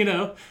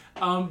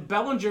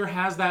 Bellinger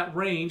has that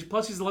range.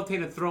 Plus, he's a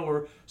left-handed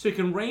thrower, so he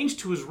can range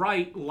to his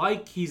right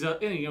like he's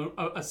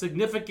a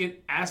significant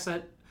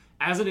asset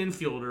as an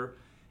infielder.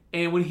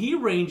 And when he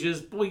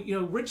ranges, boy,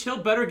 Rich Hill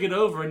better get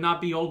over and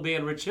not be old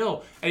man Rich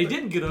Hill. And he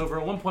didn't get over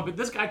at one point, but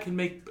this guy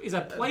is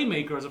a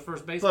playmaker as a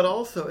first baseman. But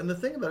also, and the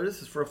thing about it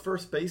is for a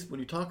first base, when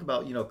you talk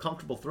about,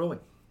 comfortable throwing,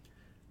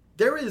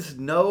 there is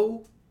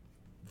no,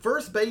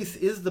 first base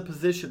is the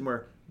position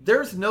where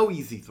there's no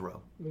easy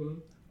throw. Mm-hmm.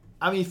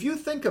 I mean, if you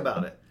think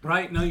about it.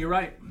 Right, no, you're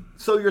right.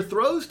 So your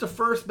throws to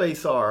first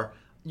base are,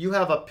 you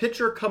have a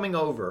pitcher coming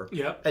over,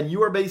 yep. and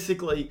you are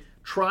basically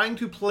trying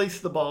to place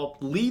the ball,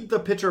 lead the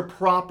pitcher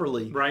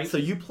properly. Right. So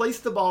you place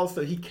the ball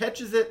so he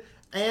catches it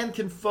and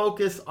can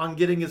focus on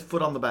getting his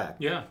foot on the bag.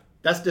 Yeah.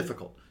 That's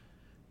difficult.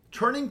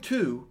 Turning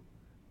two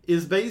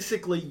is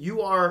basically you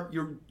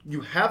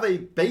have a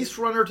base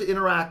runner to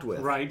interact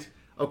with. Right.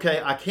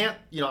 Okay, I can't,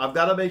 I've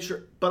got to make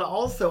sure, but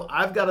also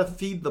I've got to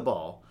feed the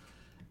ball.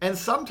 And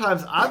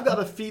sometimes I've got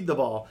to feed the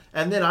ball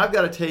and then I've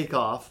got to take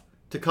off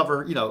to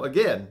cover,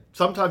 again,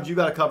 sometimes you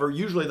got to cover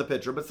usually the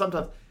pitcher, but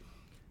sometimes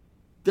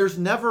there's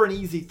never an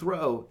easy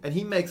throw, and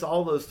he makes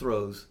all those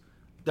throws.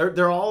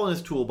 They're all in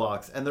his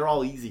toolbox, and they're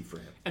all easy for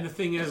him. And the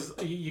thing is,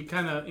 you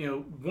kind of,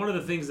 one of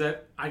the things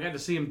that I got to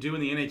see him do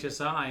in the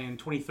NHSI in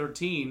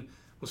 2013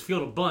 was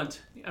field a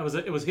bunt. It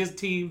was his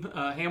team,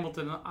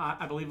 Hamilton,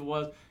 I believe it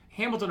was.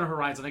 Hamilton or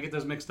Horizon, I get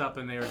those mixed up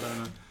in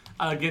Arizona.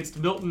 Against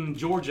Milton,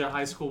 Georgia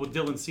High School with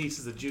Dylan Cease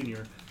as a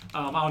junior.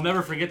 I'll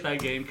never forget that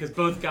game because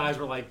both guys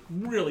were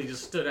really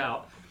just stood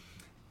out.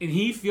 And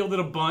he fielded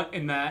a bunt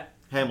in that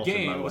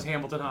game. It was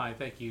Hamilton High,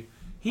 thank you.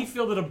 He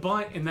fielded a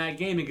bunt in that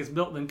game against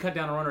Milton and cut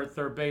down a runner at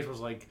third base.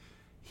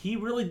 He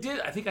really did.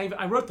 I think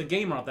I wrote the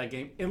game off that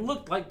game. It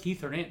looked like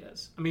Keith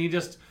Hernandez. I mean, you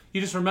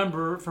just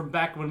remember from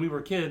back when we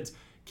were kids,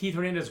 Keith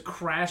Hernandez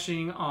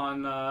crashing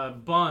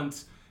on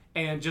bunts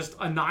and just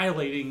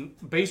annihilating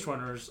base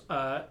runners.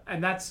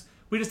 And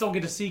we just don't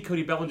get to see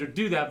Cody Bellinger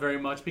do that very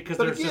much because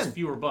there's just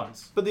fewer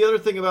bunts. But the other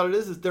thing about it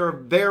is there are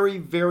very,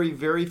 very,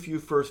 very few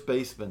first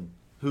basemen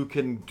who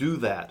can do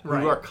that,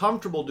 right. who are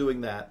comfortable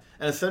doing that,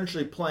 and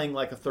essentially playing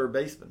like a third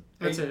baseman.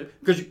 That's it.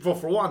 Because,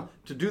 for one,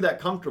 to do that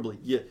comfortably,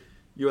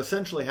 you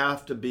essentially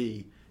have to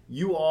be,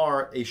 you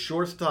are a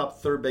shortstop,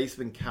 third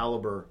baseman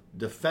caliber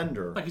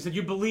defender. Like you said,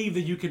 you believe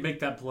that you could make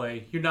that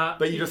play. You're not...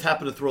 But you just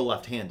happen to throw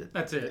left-handed.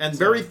 That's it. And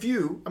very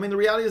few, the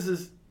reality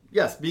is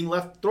yes,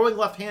 throwing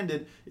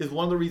left-handed is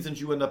one of the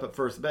reasons you end up at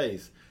first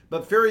base.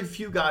 But very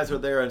few guys are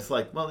there, and it's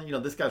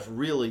this guy's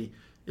really,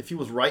 if he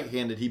was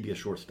right-handed, he'd be a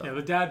shortstop. Yeah,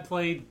 the dad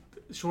played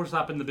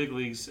shortstop in the big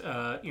leagues.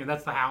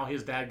 That's how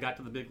his dad got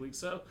to the big leagues.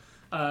 So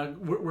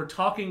we're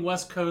talking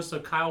West Coast. So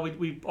Kyle,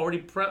 we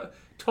already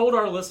told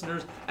our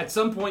listeners at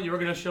some point you were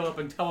going to show up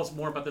and tell us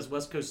more about this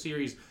West Coast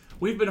series.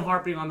 We've been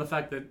harping on the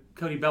fact that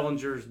Cody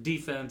Bellinger's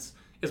defense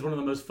is one of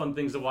the most fun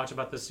things to watch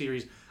about this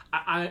series.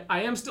 I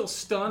am still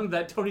stunned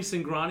that Tony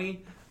Cingrani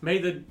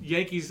made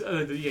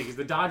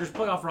the Dodgers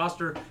playoff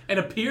roster and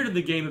appeared in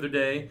the game of the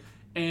day.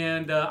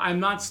 And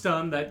I'm not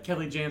stunned that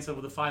Kelly Jansen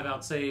with a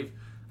 5-out save.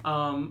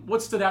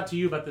 What stood out to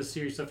you about this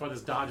series so far,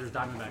 this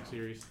Dodgers-Diamondback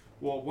series?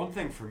 Well, one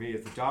thing for me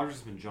is the Dodgers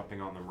have been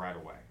jumping on them right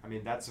away. I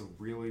mean, that's a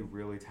really,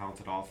 really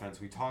talented offense.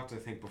 We talked, I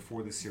think,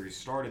 before the series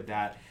started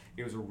that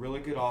it was a really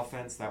good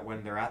offense that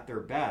when they're at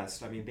their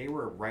best, they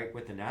were right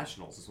with the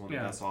Nationals as one of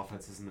the best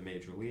offenses in the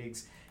major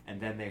leagues. And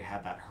then they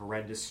had that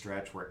horrendous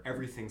stretch where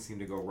everything seemed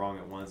to go wrong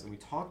at once. And we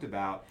talked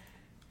about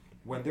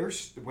when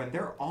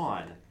they're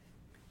on,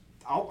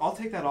 I'll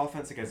take that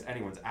offense against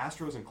anyone's,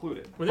 Astros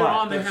included. When they're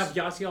on, they have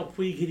Yasiel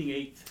Puig hitting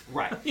 8th.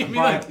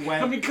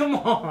 Right. Come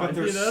on. But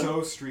they're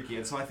so streaky.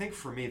 And so I think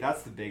for me,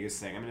 that's the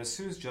biggest thing. As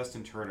soon as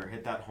Justin Turner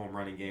hit that home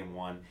run in Game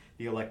 1,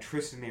 the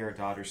electricity in the air at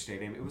Dodger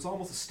Stadium, it was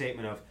almost a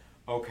statement of,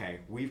 okay,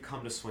 we've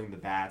come to swing the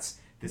bats.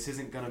 This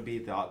isn't going to be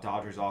the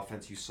Dodgers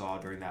offense you saw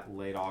during that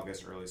late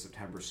August, early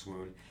September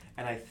swoon.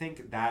 And I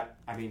think that,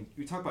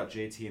 you talk about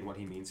JT and what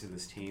he means to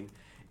this team.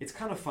 it's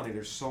kind of funny.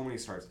 There's so many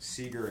stars.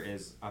 Seager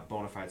is a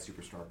bona fide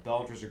superstar.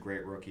 Bellinger's a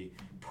great rookie.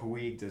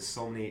 Puig does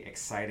so many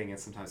exciting and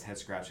sometimes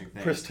head-scratching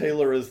things. Chris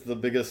Taylor is the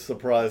biggest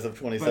surprise of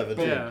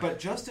 2017. But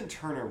Justin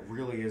Turner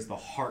really is the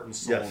heart and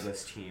soul of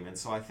this team. And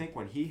so I think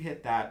when he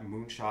hit that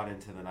moonshot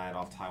into the night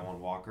off Taijuan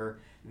Walker,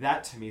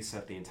 that to me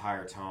set the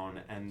entire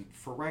tone. And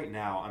for right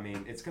now, I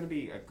mean, it's going to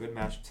be a good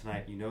matchup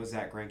tonight. You know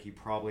Zach Greinke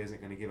probably isn't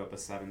going to give up a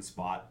 7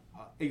 spot.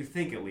 You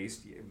think at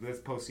least. This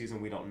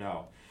postseason, we don't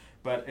know.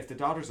 But if the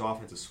Dodgers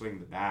offense is swinging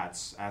the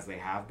bats as they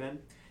have been,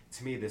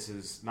 to me this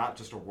is not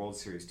just a World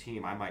Series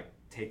team. I might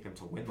take them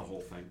to win the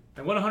whole thing.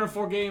 They won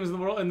 104 games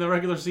in the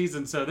regular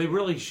season, so they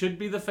really should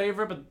be the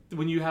favorite. But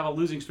when you have a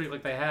losing streak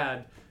like they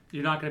had,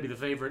 you're not going to be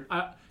the favorite.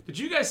 Did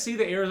you guys see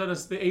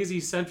the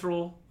AZ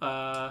Central?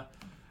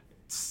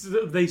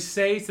 They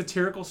say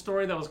satirical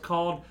story that was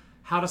called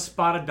 "How to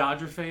Spot a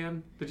Dodger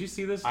Fan." Did you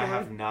see this story? I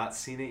have not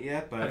seen it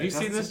yet, but have you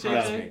seen this,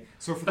 JJ?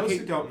 So for those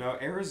who don't know,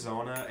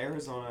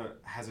 Arizona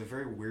has a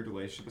very weird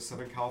relationship with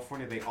Southern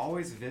California. They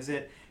always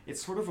visit.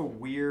 It's sort of a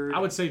weird... I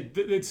would say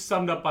it's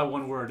summed up by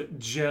one word: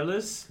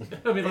 jealous.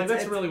 I mean,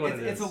 that's really what it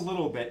is. It's a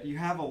little bit. You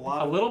have a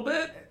lot. A little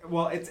bit?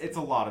 Well, it's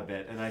a lot of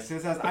it, and I say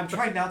this as I'm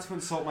trying not to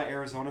insult my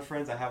Arizona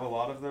friends. I have a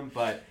lot of them,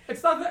 but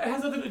it's not. It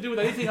has nothing to do with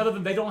anything other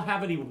than they don't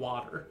have any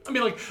water. I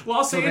mean, like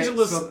Los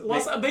Angeles.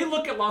 They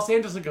look at Los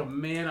Angeles and go,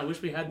 "Man, I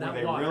wish we had that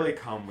water." Where they really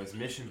come was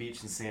Mission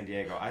Beach and San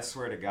Diego. I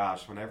swear to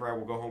gosh, whenever I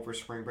would go home for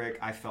spring break,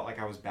 I felt like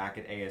I was back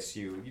at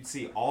ASU. You'd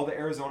see all the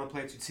Arizona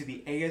plates. You'd see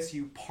the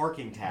ASU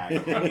parking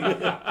tag. I mean,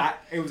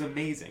 it was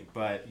amazing.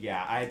 But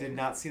yeah, I did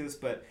not see this.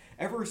 But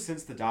ever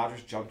since the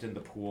Dodgers jumped in the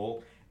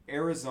pool,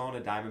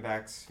 Arizona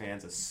Diamondbacks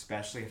fans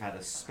especially have had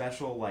a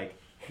special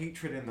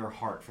hatred in their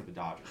heart for the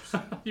Dodgers.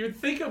 You would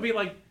think it would be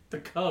like the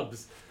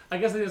Cubs. I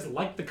guess they just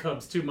like the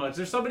Cubs too much.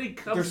 There's so many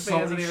Cubs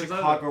fans in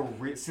Arizona.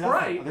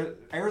 Right.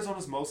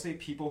 Arizona's mostly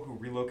people who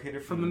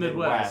relocated from the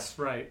Midwest.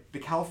 Right. The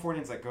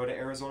Californians that go to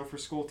Arizona for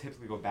school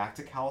typically go back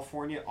to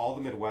California. All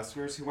the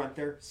Midwesterners who went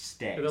there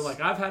stay. They're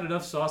like, I've had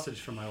enough sausage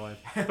for my life.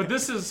 But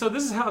this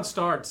is how it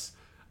starts.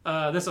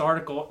 This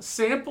article: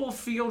 Sample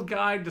Field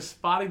Guide to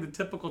Spotting the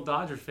Typical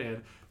Dodger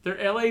Fan.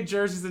 Their LA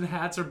jerseys and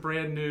hats are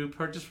brand new,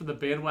 purchased from the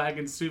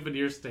Bandwagon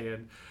souvenir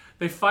stand.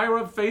 They fire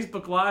up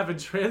Facebook Live and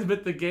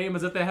transmit the game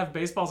as if they have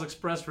baseball's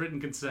express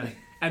written consent,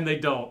 and they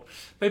don't.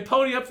 They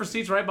pony up for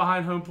seats right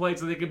behind home plate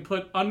so they can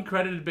put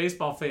uncredited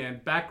baseball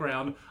fan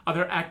background on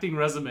their acting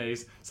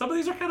resumes. Some of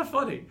these are kind of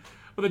funny.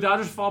 When the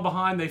Dodgers fall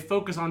behind, they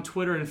focus on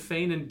Twitter and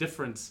feign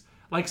indifference.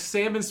 Like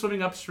salmon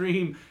swimming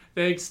upstream,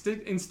 they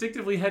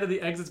instinctively head to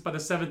the exits by the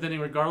 7th inning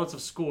regardless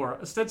of score,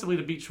 ostensibly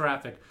to beat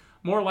traffic.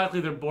 More likely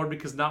they're bored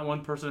because not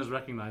one person has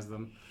recognized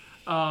them.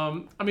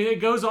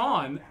 It goes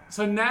on.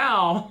 So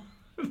now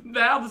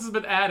this has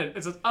been added.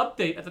 It's an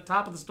update at the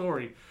top of the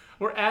story.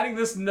 We're adding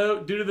this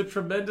note due to the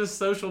tremendous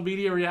social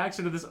media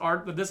reaction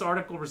to this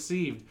article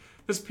received.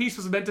 This piece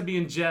was meant to be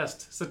in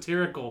jest,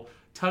 satirical,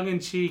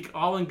 tongue-in-cheek,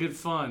 all in good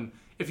fun.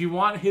 If you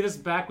want, hit us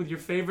back with your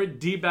favorite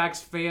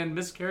D-backs fan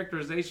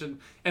mischaracterization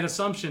and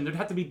assumption. There'd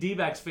have to be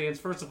D-backs fans,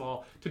 first of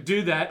all, to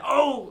do that.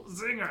 Oh,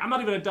 zinger. I'm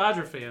not even a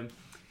Dodger fan.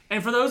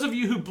 And for those of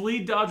you who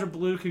bleed Dodger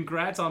blue,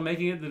 congrats on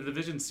making it to the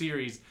division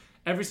series.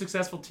 Every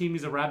successful team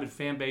needs a rabid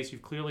fan base.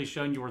 You've clearly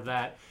shown you are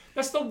that.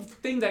 That's the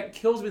thing that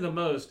kills me the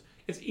most.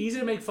 It's easy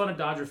to make fun of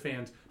Dodger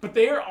fans, but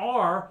there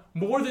are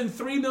more than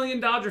 3 million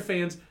Dodger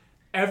fans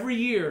every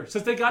year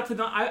since they got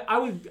to.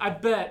 I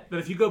bet that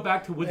if you go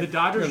back to when the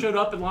Dodgers showed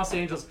up in Los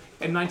Angeles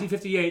in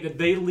 1958, that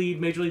they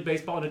lead Major League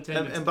Baseball in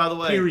attendance. And by the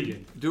way,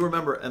 period. Do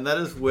remember, and that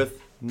is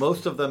with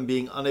most of them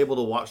being unable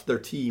to watch their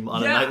team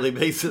on a nightly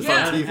basis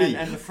on TV.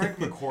 And the Frank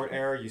McCourt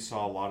era, you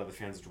saw a lot of the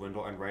fans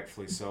dwindle, and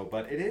rightfully so.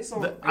 But it is...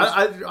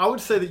 I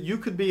would say that you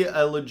could be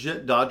a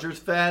legit Dodgers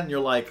fan, and you're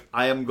like,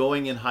 I am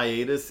going in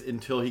hiatus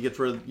until he gets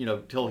rid of,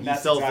 until he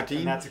sells the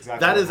team. That's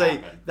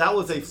exactly that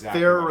was a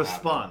fair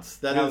response.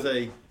 That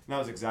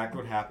was exactly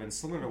what happened,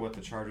 similar to what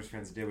the Chargers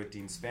fans did with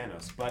Dean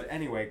Spanos. But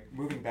anyway,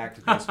 moving back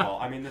to baseball,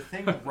 I mean, the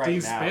thing right Dean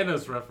now... Dean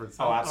Spanos reference.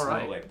 Oh,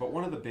 absolutely. Right. But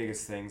one of the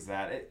biggest things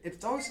that...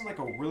 It's always seemed like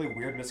a really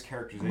weird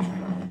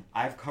mischaracterization.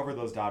 I've covered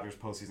those Dodgers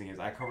postseason games.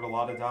 I covered a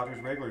lot of Dodgers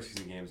regular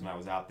season games when I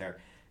was out there.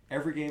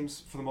 Every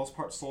game's, for the most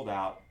part, sold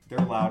out. They're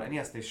loud. And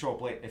yes, they show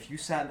up late. If you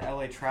sat in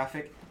LA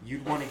traffic,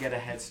 you'd want to get a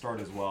head start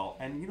as well.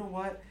 And you know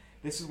what?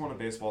 This is one of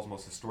baseball's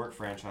most historic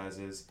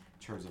franchises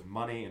in terms of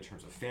money, in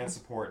terms of fan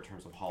support, in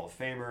terms of Hall of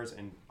Famers,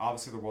 and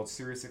obviously the World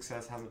Series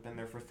success hasn't been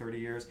there for 30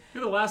 years.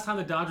 You know the last time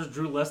the Dodgers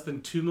drew less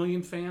than 2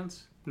 million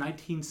fans?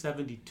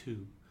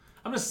 1972.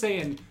 I'm just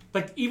saying,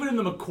 even in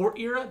the McCourt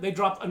era, they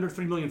dropped under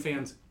 3 million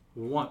fans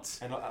once.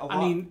 And have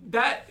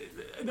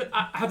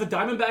the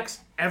Diamondbacks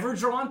ever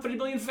drawn 3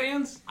 million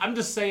fans? I'm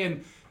just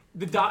saying,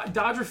 the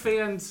Dodger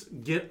fans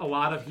get a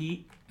lot of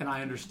heat, and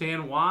I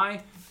understand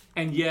why.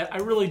 And yet, I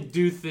really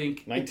do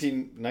think...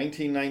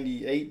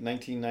 1998,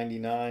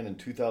 1999, and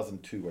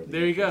 2002 are the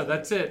There you go.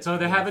 That's it. So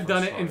they haven't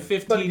done it in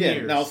 15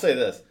 years. Now I'll say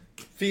this.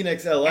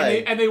 Phoenix, LA...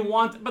 And they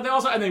want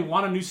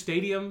a new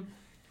stadium.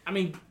 I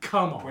mean,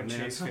 come on, when man.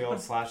 Chase Field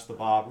 / the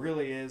Bob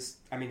really is...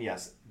 I mean,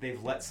 yes,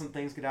 they've let some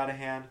things get out of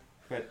hand.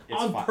 but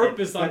it's on fine.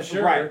 purpose, I'm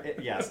sure. Right?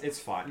 Yes, it's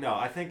fine. No,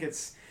 I think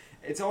it's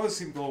always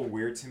seemed a little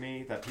weird to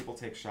me that people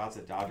take shots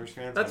at Dodgers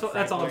fans. That's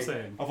all I'm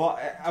saying. Of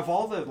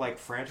all the like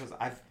franchises,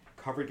 I've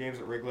covered games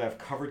at Wrigley, I've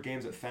covered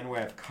games at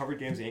Fenway, I've covered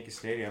games at Yankee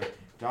Stadium.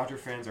 Dodger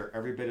fans are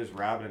every bit as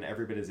rabid and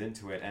every bit as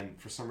into it, and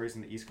for some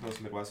reason the East Coast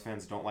and Midwest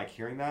fans don't like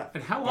hearing that.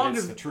 And how long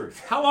is is the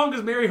truth? How long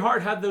does Mary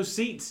Hart have those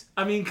seats?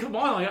 I mean, come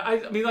on!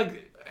 I mean,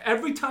 like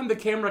every time the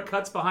camera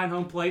cuts behind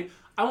home plate,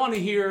 I want to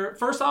hear.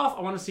 First off,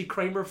 I want to see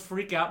Kramer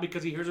freak out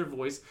because he hears her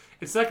voice,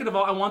 and second of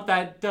all, I want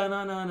that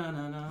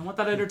da-na-na-na-na-na. I want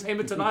that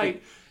Entertainment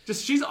Tonight.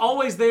 Just she's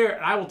always there,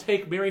 and I will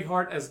take Mary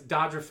Hart as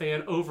Dodger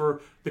fan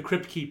over the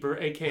Crypt Keeper,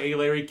 aka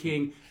Larry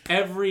King,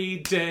 every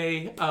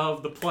day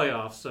of the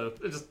playoffs. So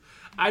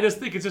I just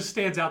think it just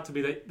stands out to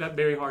me that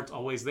Mary Hart's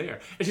always there,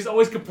 and she's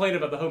always complaining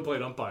about the home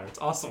plate umpire. It's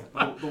awesome.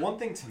 The one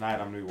thing tonight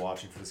I'm going to be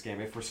watching for this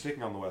game, if we're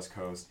sticking on the West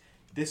Coast,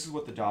 this is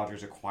what the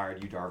Dodgers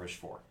acquired Yu Darvish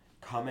for.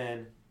 Come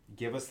in,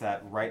 give us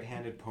that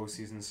right-handed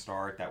postseason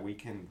start that we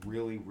can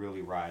really,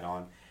 really ride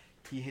on.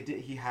 He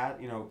had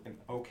an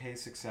okay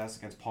success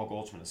against Paul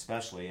Goldschmidt,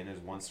 especially in his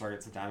one start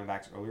against the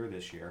Diamondbacks earlier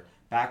this year,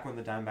 back when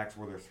the Diamondbacks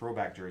wore their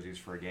throwback jerseys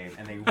for a game,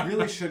 and they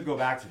really should go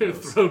back to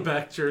those.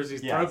 Throwback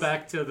jerseys, yes.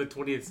 Throwback to the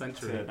 20th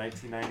century. To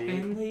 1998.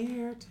 In the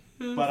year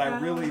 2000. But I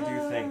really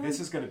do think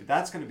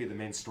that's going to be the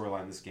main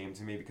storyline of this game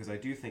to me, because I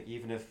do think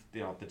even if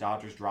the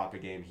Dodgers drop a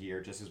game here,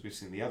 just as we've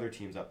seen the other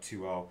teams up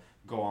 2-0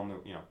 go on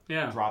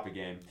the drop a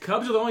game.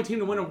 Cubs are the only team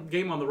to win a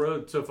game on the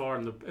road so far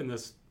in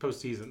this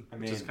postseason,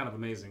 which is kind of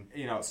amazing.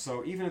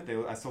 So even if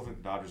I still think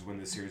the Dodgers win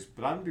this series,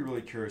 but I'm going to be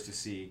really curious to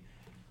see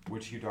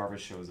which Yu Darvish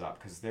shows up,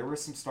 because there were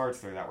some starts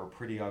there that were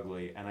pretty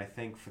ugly, and I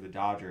think for the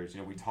Dodgers,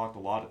 we talked a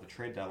lot at the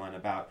trade deadline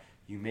about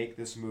you make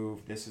this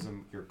move,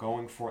 you're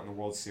going for it in the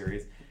World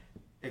Series.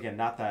 Again,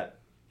 not that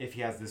if he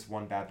has this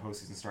one bad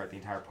postseason start, the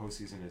entire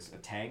postseason is a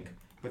tank.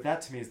 But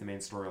that, to me, is the main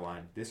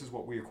storyline. This is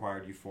what we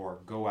acquired you for.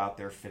 Go out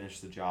there,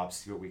 finish the job,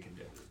 see what we can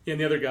do. Yeah, and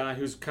the other guy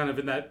who's kind of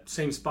in that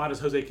same spot as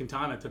Jose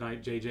Quintana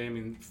tonight, JJ. I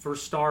mean,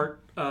 first start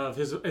of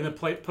his in the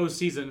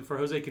postseason for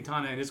Jose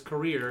Quintana in his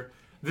career.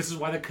 This is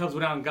why the Cubs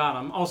went out and got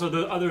him. Also,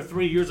 the other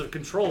 3 years of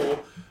control.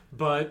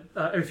 But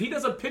if he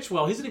doesn't pitch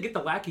well, he's going to get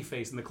the lackey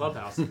face in the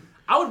clubhouse.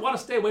 I would want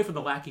to stay away from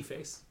the lackey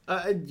face.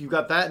 You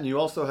got that, and you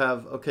also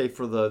have,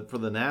 for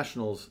the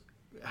Nationals,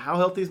 how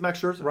healthy is Max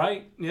Scherzer?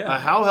 Right, yeah.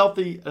 How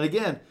healthy, and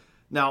again...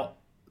 Now,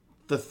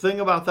 the thing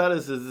about that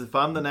is if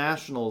I'm the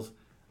Nationals,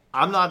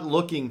 I'm not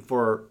looking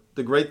for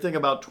the great thing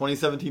about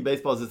 2017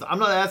 baseball is I'm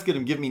not asking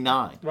him to give me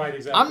 9. Right,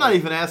 exactly. I'm not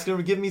even asking him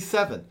to give me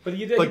 7. But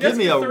he does give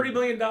me $30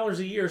 million a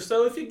year.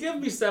 So if you give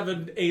me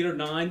 7, 8, or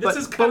 9, this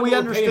is kind of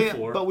what we're paying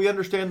for. But we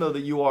understand though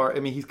that you are. I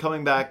mean, he's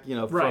coming back,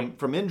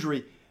 from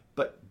injury.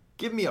 But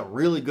give me a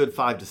really good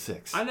 5 to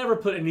 6. I never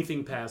put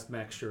anything past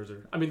Max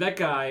Scherzer. I mean, that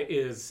guy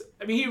is.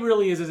 I mean, he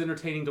really is as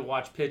entertaining to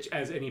watch pitch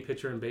as any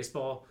pitcher in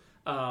baseball.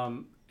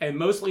 And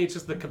mostly it's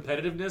just the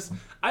competitiveness.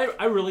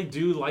 I really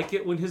do like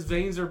it when his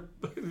veins are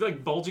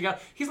like bulging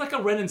out. He's like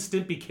a Ren and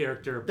Stimpy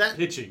character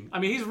pitching. I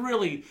mean,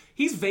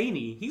 he's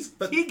veiny.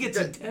 He gets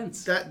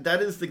intense.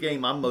 That is the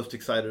game I'm most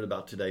excited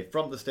about today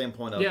from the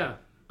standpoint of,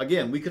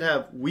 again, we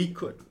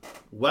could,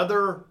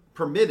 weather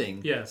permitting,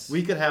 yes,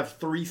 we could have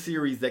 3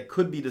 series that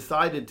could be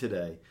decided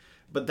today.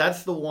 But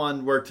that's the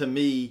one where, to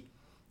me,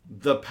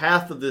 the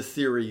path of this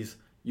series,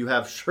 you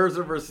have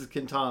Scherzer versus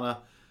Quintana.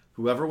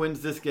 Whoever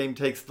wins this game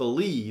takes the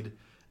lead.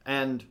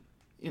 And,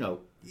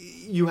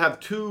 you have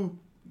two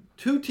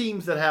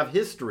teams that have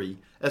history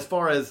as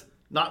far as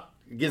not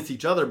against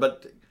each other,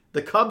 but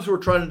the Cubs who are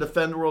trying to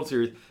defend the World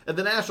Series and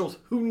the Nationals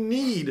who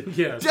need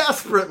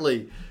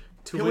desperately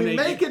can we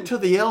make it to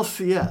the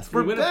LCS?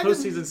 We win a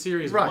postseason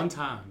series one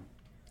time.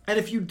 And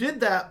if you did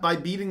that by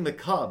beating the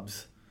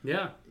Cubs,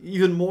 yeah,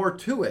 even more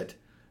to it.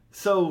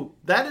 So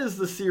that is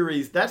the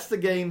series. That's the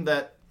game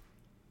that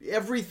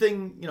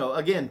everything,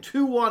 again,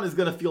 2-1 is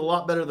going to feel a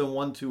lot better than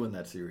 1-2 in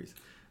that series.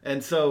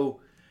 And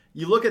so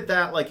you look at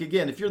that, like,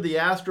 again, if you're the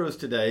Astros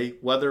today,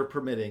 weather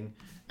permitting,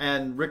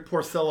 and Rick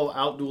Porcello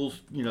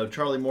outduels,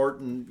 Charlie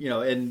Morton,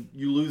 and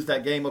you lose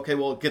that game, okay,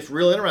 well, it gets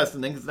real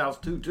interesting then because now it's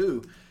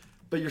 2-2.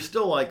 But you're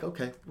still like,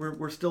 okay,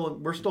 we're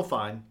still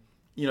fine.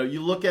 You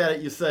look at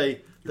it, you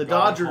say, the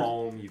Dodgers...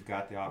 home, you've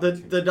got the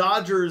opportunity. The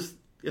Dodgers,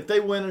 if they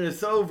win it,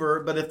 it's over.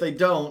 But if they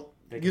don't,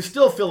 you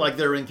still feel like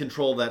they're in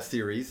control of that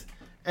series.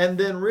 And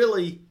then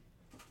really,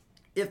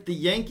 if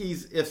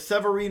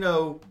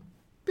Severino...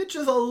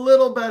 pitches a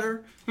little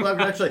better. Well,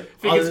 actually,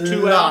 if he gets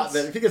 2 outs.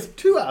 If he gets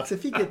 2 outs.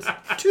 If he gets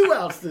 2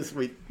 outs this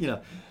week,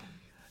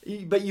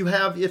 But you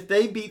have if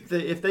they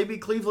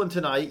beat Cleveland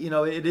tonight,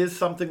 it is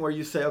something where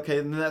you say, okay,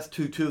 and then that's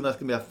 2-2, and that's going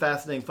to be a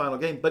fascinating final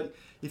game. But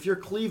if you're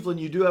Cleveland,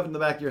 you do have in the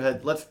back of your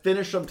head, let's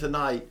finish them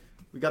tonight.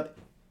 We got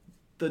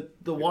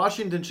the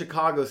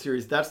Washington-Chicago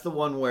series. That's the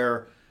one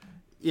where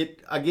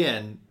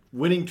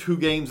winning 2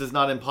 games is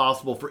not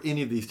impossible for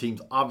any of these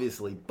teams,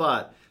 obviously,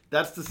 but.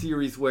 That's the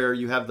series where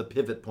you have the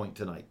pivot point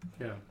tonight.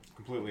 Yeah,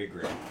 completely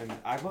agree. And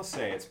I must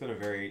say, it's been a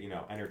very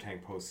entertaining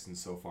postseason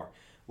so far.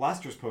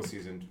 last year's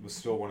postseason was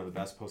still one of the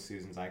best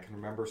postseasons I can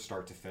remember,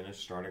 start to finish,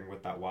 starting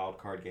with that wild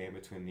card game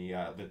between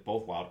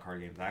both wild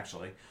card games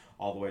actually,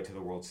 all the way to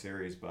the World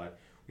Series. But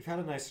we've had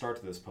a nice start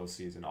to this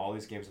postseason. All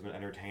these games have been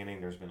entertaining.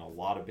 There's been a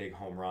lot of big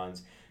home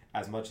runs.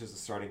 As much as the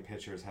starting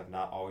pitchers have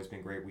not always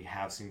been great, we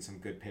have seen some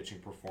good pitching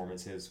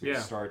performances. We've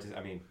started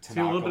to, seen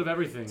a little bit of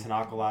everything.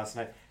 Tanaka last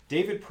night.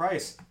 David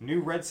Price,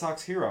 new Red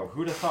Sox hero.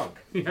 Who'd have thunk?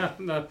 Yeah,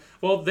 no.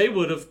 Well, they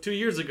would have 2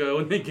 years ago,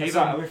 and they gave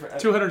him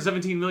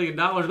 $217 million.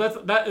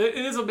 It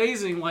is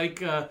amazing.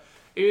 Like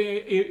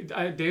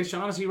Dan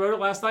Shaughnessy wrote it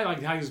last night,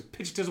 like how he's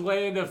pitched his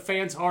way into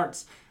fans'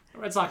 hearts.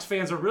 Red Sox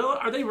fans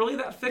are they really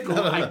that fickle?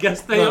 No. I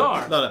guess they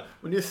are. No.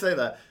 When you say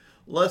that,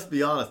 let's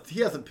be honest. He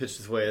hasn't pitched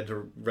his way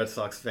into Red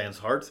Sox fans'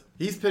 hearts.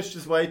 He's pitched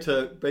his way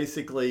to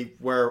basically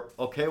where,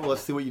 okay, well,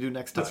 let's see what you do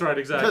next time. That's right,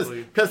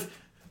 exactly. Because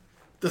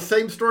the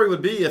same story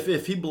would be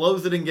if he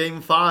blows it in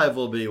Game 5,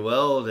 will be,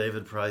 well,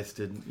 David Price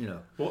didn't,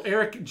 Well,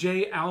 Eric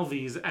J.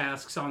 Alves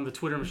asks on the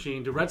Twitter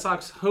machine, do Red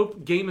Sox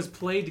hope game is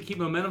played to keep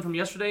momentum from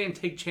yesterday and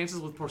take chances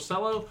with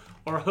Porcello,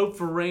 or hope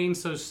for rain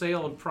so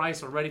Sale and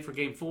Price are ready for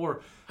Game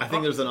 4? I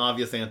think there's an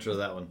obvious answer to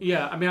that one.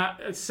 Yeah, I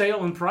mean,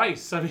 Sale and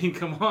Price. I mean,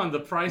 come on, the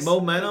Price.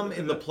 Momentum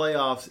in the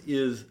playoffs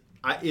is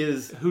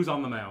who's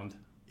on the mound.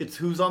 It's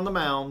who's on the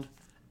mound,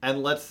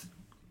 and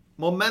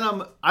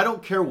momentum. I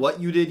don't care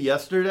what you did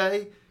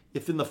yesterday.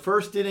 If in the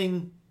first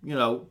inning,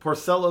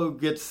 Porcello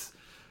gets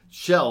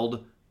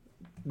shelled,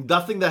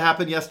 nothing that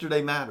happened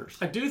yesterday matters.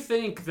 I do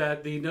think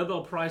that the Nobel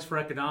Prize for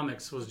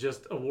Economics was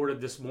just awarded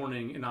this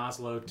morning in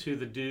Oslo to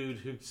the dude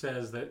who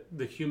says that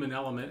the human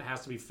element has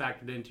to be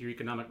factored into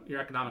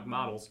your economic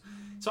models.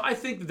 So I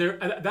think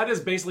that is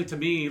basically, to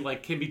me,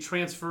 like, can be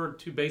transferred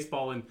to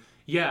baseball. And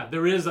yeah,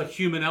 there is a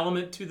human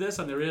element to this,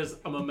 and there is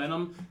a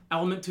momentum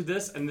element to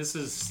this, and this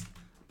is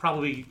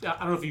probably, I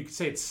don't know if you could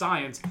say it's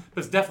science,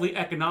 but it's definitely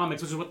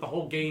economics, which is what the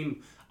whole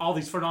game, all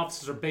these front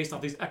offices are based off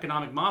these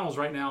economic models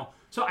right now.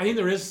 So I think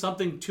there is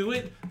something to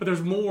it, but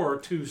there's more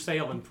to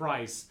Sale and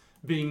Price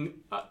being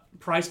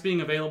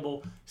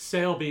available,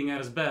 Sale being at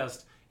his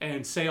best,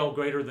 and Sale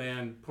greater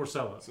than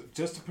Porcello. So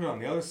just to put it on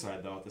the other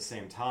side, though, at the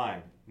same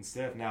time,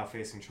 instead of now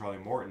facing Charlie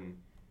Morton,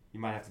 you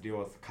might have to deal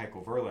with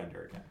Keuchel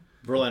Verlander again.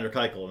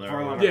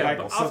 Keuchel. Yeah,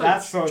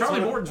 Keuchel. Charlie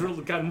Morton's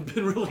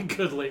been really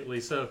good lately.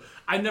 So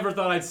I never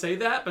thought I'd say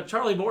that, but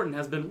Charlie Morton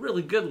has been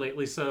really good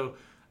lately. So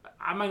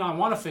I might not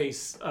want to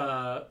face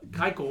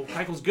Keuchel.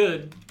 Keuchel's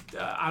good.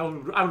 I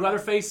would rather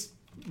face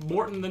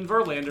Morton than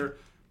Verlander.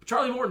 But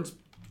Charlie Morton's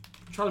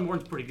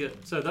pretty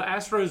good. So the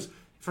Astros,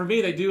 for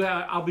me, they do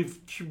have. I'll be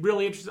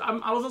really interested. I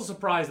was a little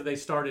surprised that they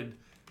started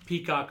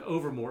Peacock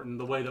over Morton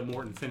the way that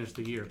Morton finished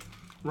the year.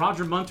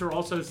 Roger Munter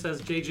also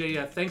says,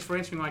 JJ, thanks for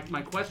answering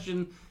my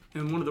question.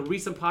 In one of the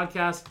recent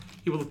podcasts,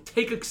 he will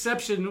take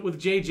exception with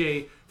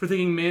JJ for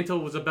thinking Mantle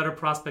was a better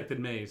prospect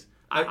than Mays.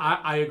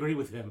 I agree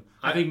with him.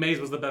 I think Mays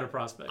was the better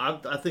prospect.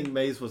 I think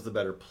Mays was the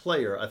better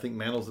player. I think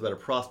Mantle's the better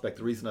prospect.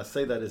 The reason I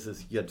say that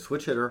is you had a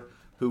switch hitter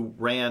who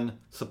ran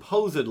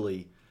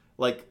supposedly,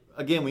 like,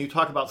 again, when you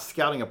talk about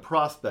scouting a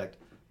prospect,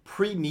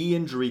 pre-knee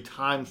injury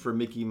times for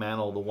Mickey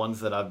Mantle, the ones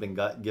that I've been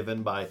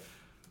given by,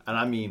 and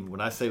I mean,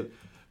 when I say,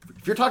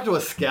 if you're talking to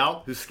a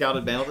scout who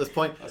scouted Mantle at this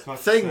point,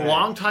 saying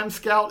long-time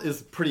scout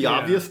is pretty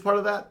obvious part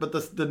of that. But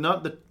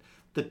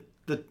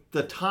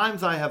the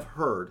times I have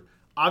heard,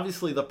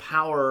 obviously the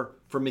power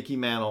for Mickey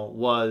Mantle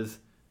was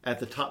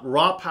at the top.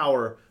 Raw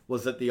power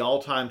was at the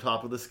all-time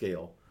top of the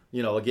scale.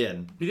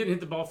 Again, he didn't hit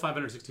the ball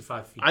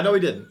 565 feet. I know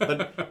he didn't,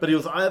 but he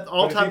was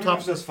all-time top.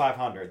 If he just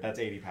 500, that's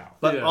 80 pounds.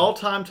 But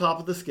all-time top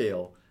of the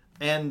scale,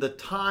 and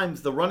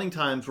the running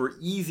times were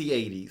easy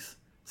 80s.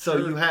 So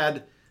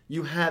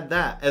you had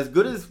that. As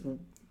good as,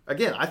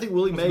 again, I think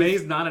Willie Mays... Was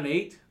Mays not an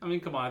 8? I mean,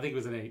 come on, I think it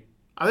was an 8.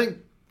 I think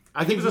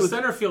he was a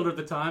center fielder at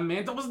the time.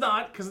 Mantle was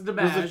not, because of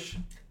DeBash.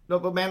 No,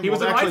 but Mantle he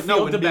was a right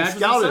field. When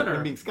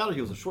being scouted,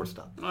 he was a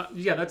shortstop.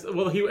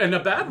 And a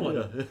bad one.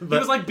 Yeah. He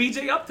was like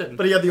B.J. Upton.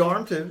 But he had the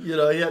arm, too.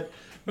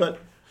 But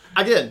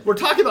again, we're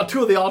talking about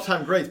two of the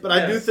all-time greats, but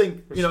I do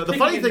think, the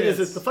funny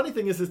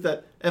thing is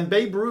that, and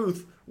Babe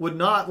Ruth would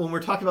not, when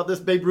we're talking about this,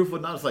 Babe Ruth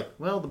would not, it's like,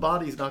 well, the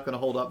body's not going to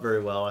hold up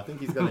very well. I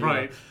think he's going to,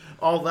 right.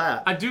 All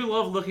that. I do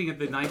love looking at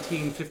the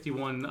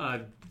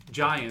 1951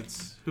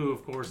 Giants, who,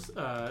 of course,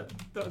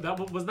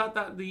 was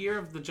that the year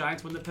of the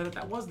Giants win the pennant?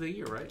 That was the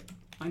year, right?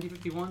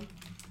 1951?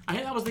 I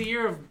think that was the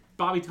year of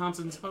Bobby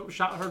Thompson's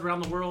shot heard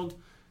around the world.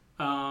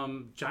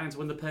 Giants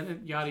win the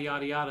pennant, yada,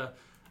 yada,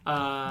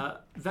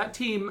 yada. That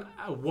team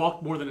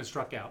walked more than it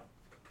struck out.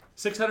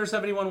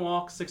 671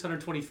 walks,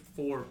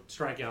 624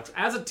 strikeouts.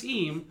 As a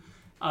team,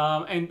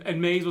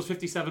 and Mays was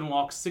 57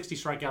 walks, 60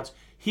 strikeouts.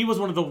 He was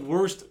one of the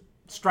worst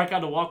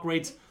strikeout to walk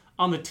rates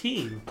on the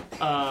team.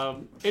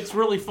 It's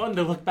really fun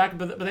to look back,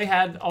 but they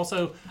had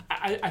also,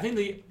 I think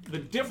the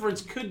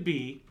difference could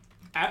be,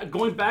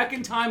 going back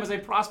in time as a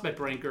prospect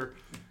ranker,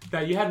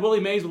 that you had Willie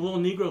Mays with a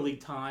little Negro League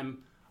time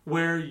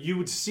where you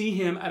would see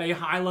him at a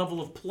high level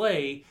of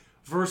play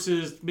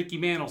versus Mickey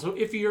Mantle. So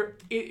if you're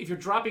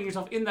dropping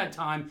yourself in that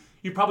time,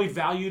 you probably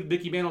valued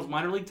Mickey Mantle's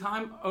minor league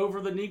time over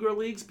the Negro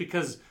Leagues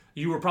because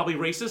you were probably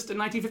racist in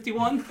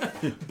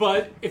 1951.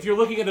 But if you're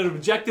looking at it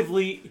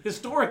objectively,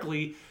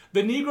 historically,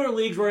 the Negro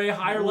Leagues were a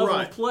higher level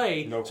of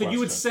play. No so question. you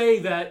would say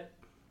that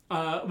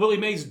Willie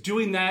Mays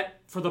doing that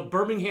for the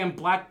Birmingham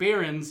Black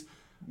Barons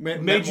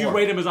made you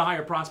rate him as a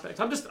higher prospect.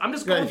 I'm just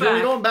going back. If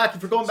you're going back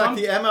the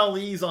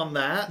MLEs on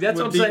that that's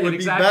would what I'm saying,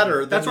 be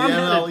better than the where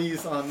I'm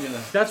MLEs on,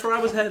 That's where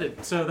I was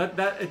headed. So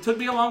that it took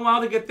me a long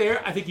while to get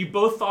there. I think you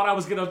both thought I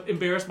was going to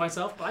embarrass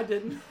myself, but I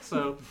didn't.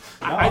 So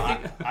I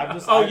think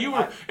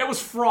it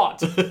was fraught.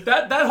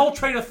 that whole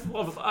train of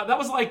that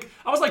was like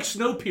I was like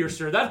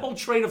Snowpiercer. That whole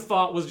train of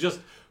thought was just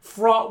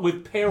fraught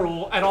with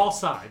peril at all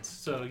sides.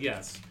 So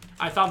yes,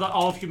 I thought that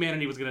all of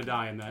humanity was going to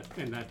die in that.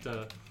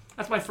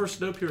 That's my first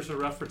Snowpiercer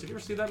reference. Have you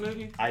ever seen that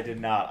movie? I did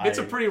not. It's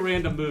a pretty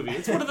random movie.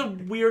 It's one of the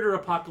weirder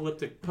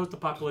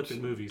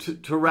post-apocalyptic movies.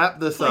 To wrap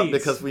this up,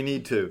 because we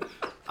need to,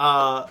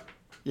 so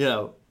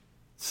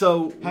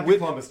Happy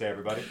Columbus Day,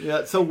 everybody.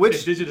 Yeah. So which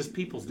Indigenous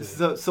Peoples Day.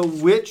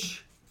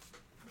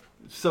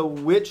 So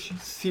which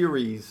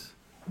series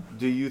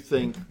do you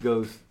think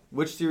goes?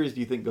 Which series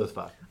do you think goes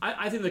 5?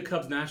 I think the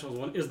Cubs Nationals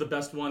one is the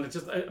best one. It's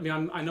just,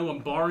 I know I'm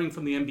borrowing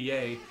from the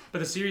NBA, but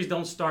the series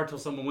don't start till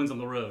someone wins on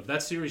the road.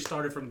 That series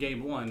started from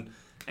game 1,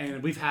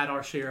 and we've had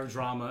our share of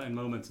drama and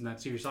moments in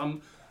that series.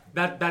 So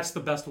that's the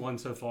best one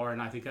so far,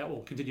 and I think that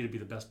will continue to be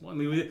the best one.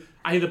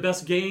 I think the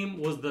best game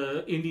was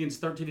the Indians'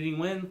 13-inning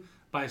win,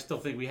 but I still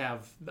think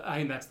I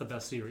think that's the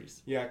best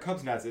series. Yeah,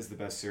 Cubs Nats is the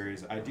best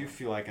series. I do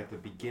feel like at the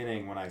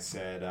beginning when I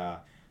said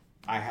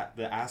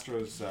the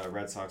Astros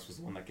Red Sox was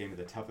the one that gave me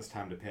the toughest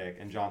time to pick,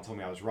 and John told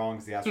me I was wrong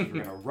because the Astros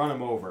were going to run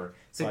them over.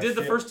 So they did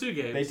the first 2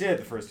 games. They did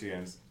the first 2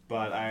 games,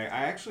 but I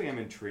actually am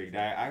intrigued.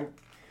 I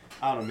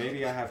don't know,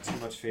 maybe I have too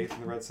much faith in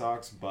the Red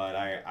Sox, but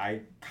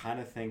I kind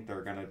of think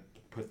they're going to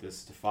put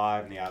this to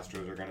 5, and the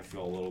Astros are going to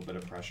feel a little bit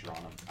of pressure on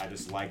them. I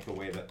just like the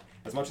way that,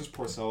 as much as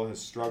Porcello has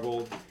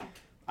struggled,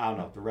 I don't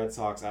know, the Red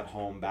Sox at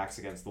home, backs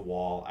against the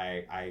wall,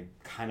 I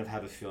kind of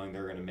have a feling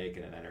they're going to make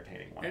it an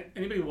entertaining one.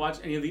 Anybody watch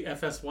any of the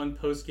FS1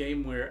 post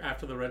game where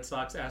after the Red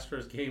Sox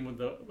Astros game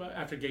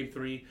after Game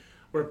 3,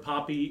 where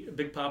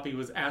Big Papi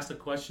was asked a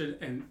question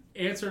and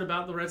answered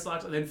about the Red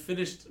Sox and then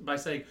finished by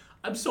saying,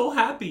 "I'm so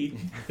happy."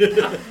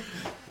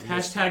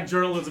 Hashtag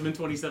journalism in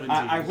 2017.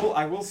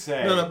 I will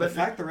say the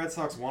fact the Red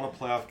Sox won a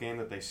playoff game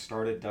that they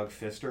started Doug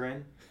Fister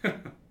in,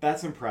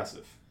 that's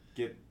impressive.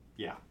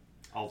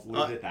 I'll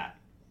leave it at that.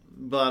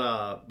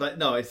 But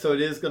no, so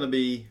it is going to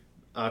be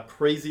a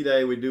crazy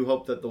day. We do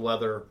hope that the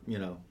weather,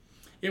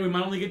 Yeah, we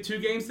might only get 2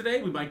 games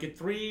today. We might get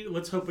 3.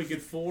 Let's hope we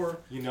get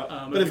 4.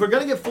 But if we're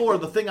going to get 4,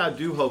 the thing I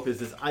do hope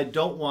is I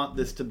don't want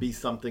this to be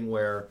something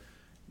where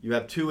you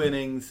have 2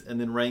 innings and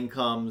then rain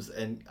comes.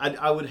 And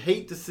I would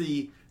hate to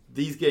see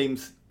these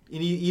games,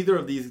 either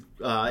of these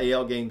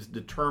AL games,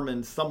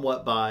 determined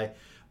somewhat by,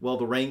 well,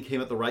 the rain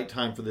came at the right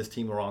time for this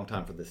team, the wrong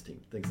time for this team,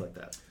 things like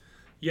that.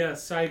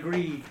 Yes, I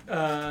agree.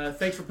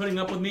 Thanks for putting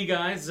up with me,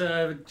 guys.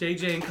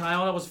 JJ and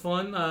Kyle, that was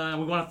fun.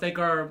 We want to thank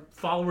our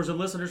followers and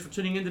listeners for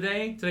tuning in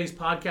today. Today's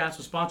podcast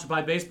was sponsored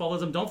by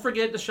Baseballism. Don't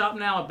forget to shop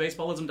now at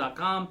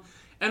baseballism.com.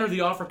 Enter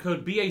the offer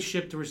code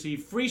BASHIP to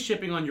receive free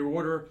shipping on your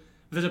order.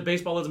 Visit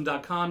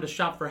baseballism.com to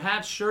shop for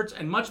hats, shirts,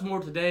 and much more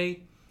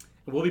today.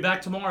 And we'll be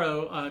back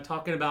tomorrow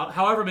talking about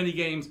however many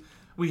games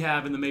we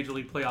have in the Major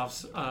League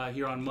playoffs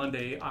here on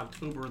Monday,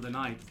 October the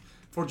 9th.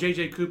 For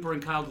JJ Cooper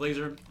and Kyle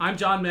Glazer, I'm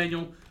John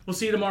Manuel. We'll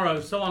see you tomorrow.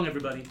 So long,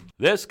 everybody.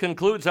 This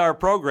concludes our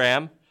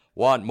program.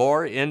 Want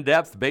more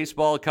in-depth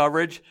baseball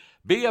coverage?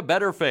 Be a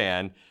better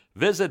fan.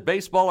 Visit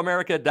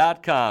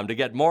baseballamerica.com to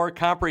get more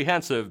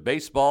comprehensive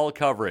baseball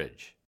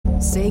coverage.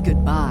 Say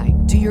goodbye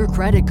to your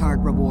credit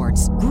card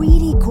rewards.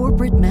 Greedy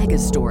corporate mega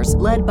stores,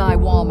 led by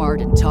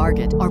Walmart and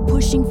Target, are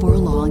pushing for a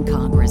law in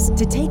Congress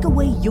to take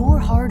away your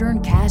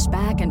hard-earned cash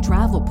back and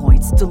travel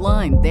points to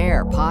line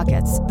their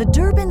pockets. The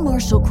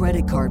Durbin-Marshall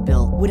credit card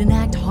bill would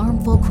enact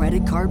harmful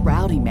credit card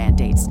routing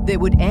mandates that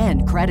would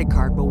end credit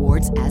card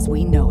rewards as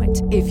we know it.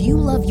 If you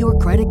love your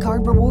credit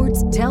card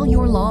rewards, tell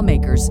your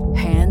lawmakers,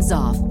 hands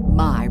off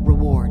my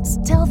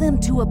rewards. Tell them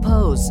to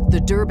oppose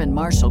the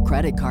Durbin-Marshall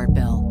credit card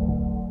bill.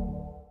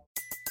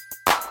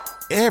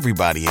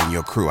 Everybody in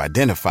your crew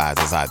identifies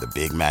as either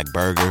Big Mac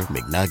Burger,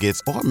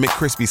 McNuggets, or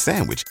McCrispy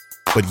Sandwich.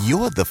 But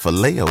you're the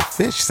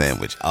Filet-O-Fish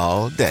Sandwich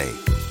all day.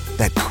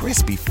 That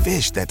crispy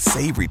fish, that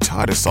savory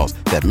tartar sauce,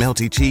 that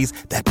melty cheese,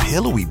 that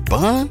pillowy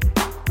bun.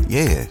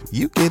 Yeah,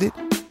 you get it.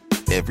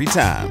 Every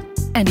time.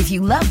 And if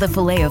you love the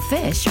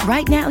Filet-O-Fish,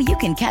 right now you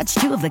can catch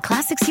 2 of the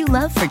classics you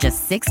love for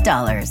just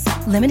 $6.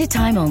 Limited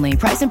time only.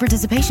 Price and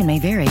participation may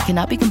vary.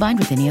 Cannot be combined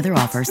with any other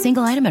offer.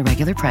 Single item at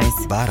regular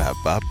price.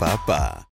 Ba-da-ba-ba-ba.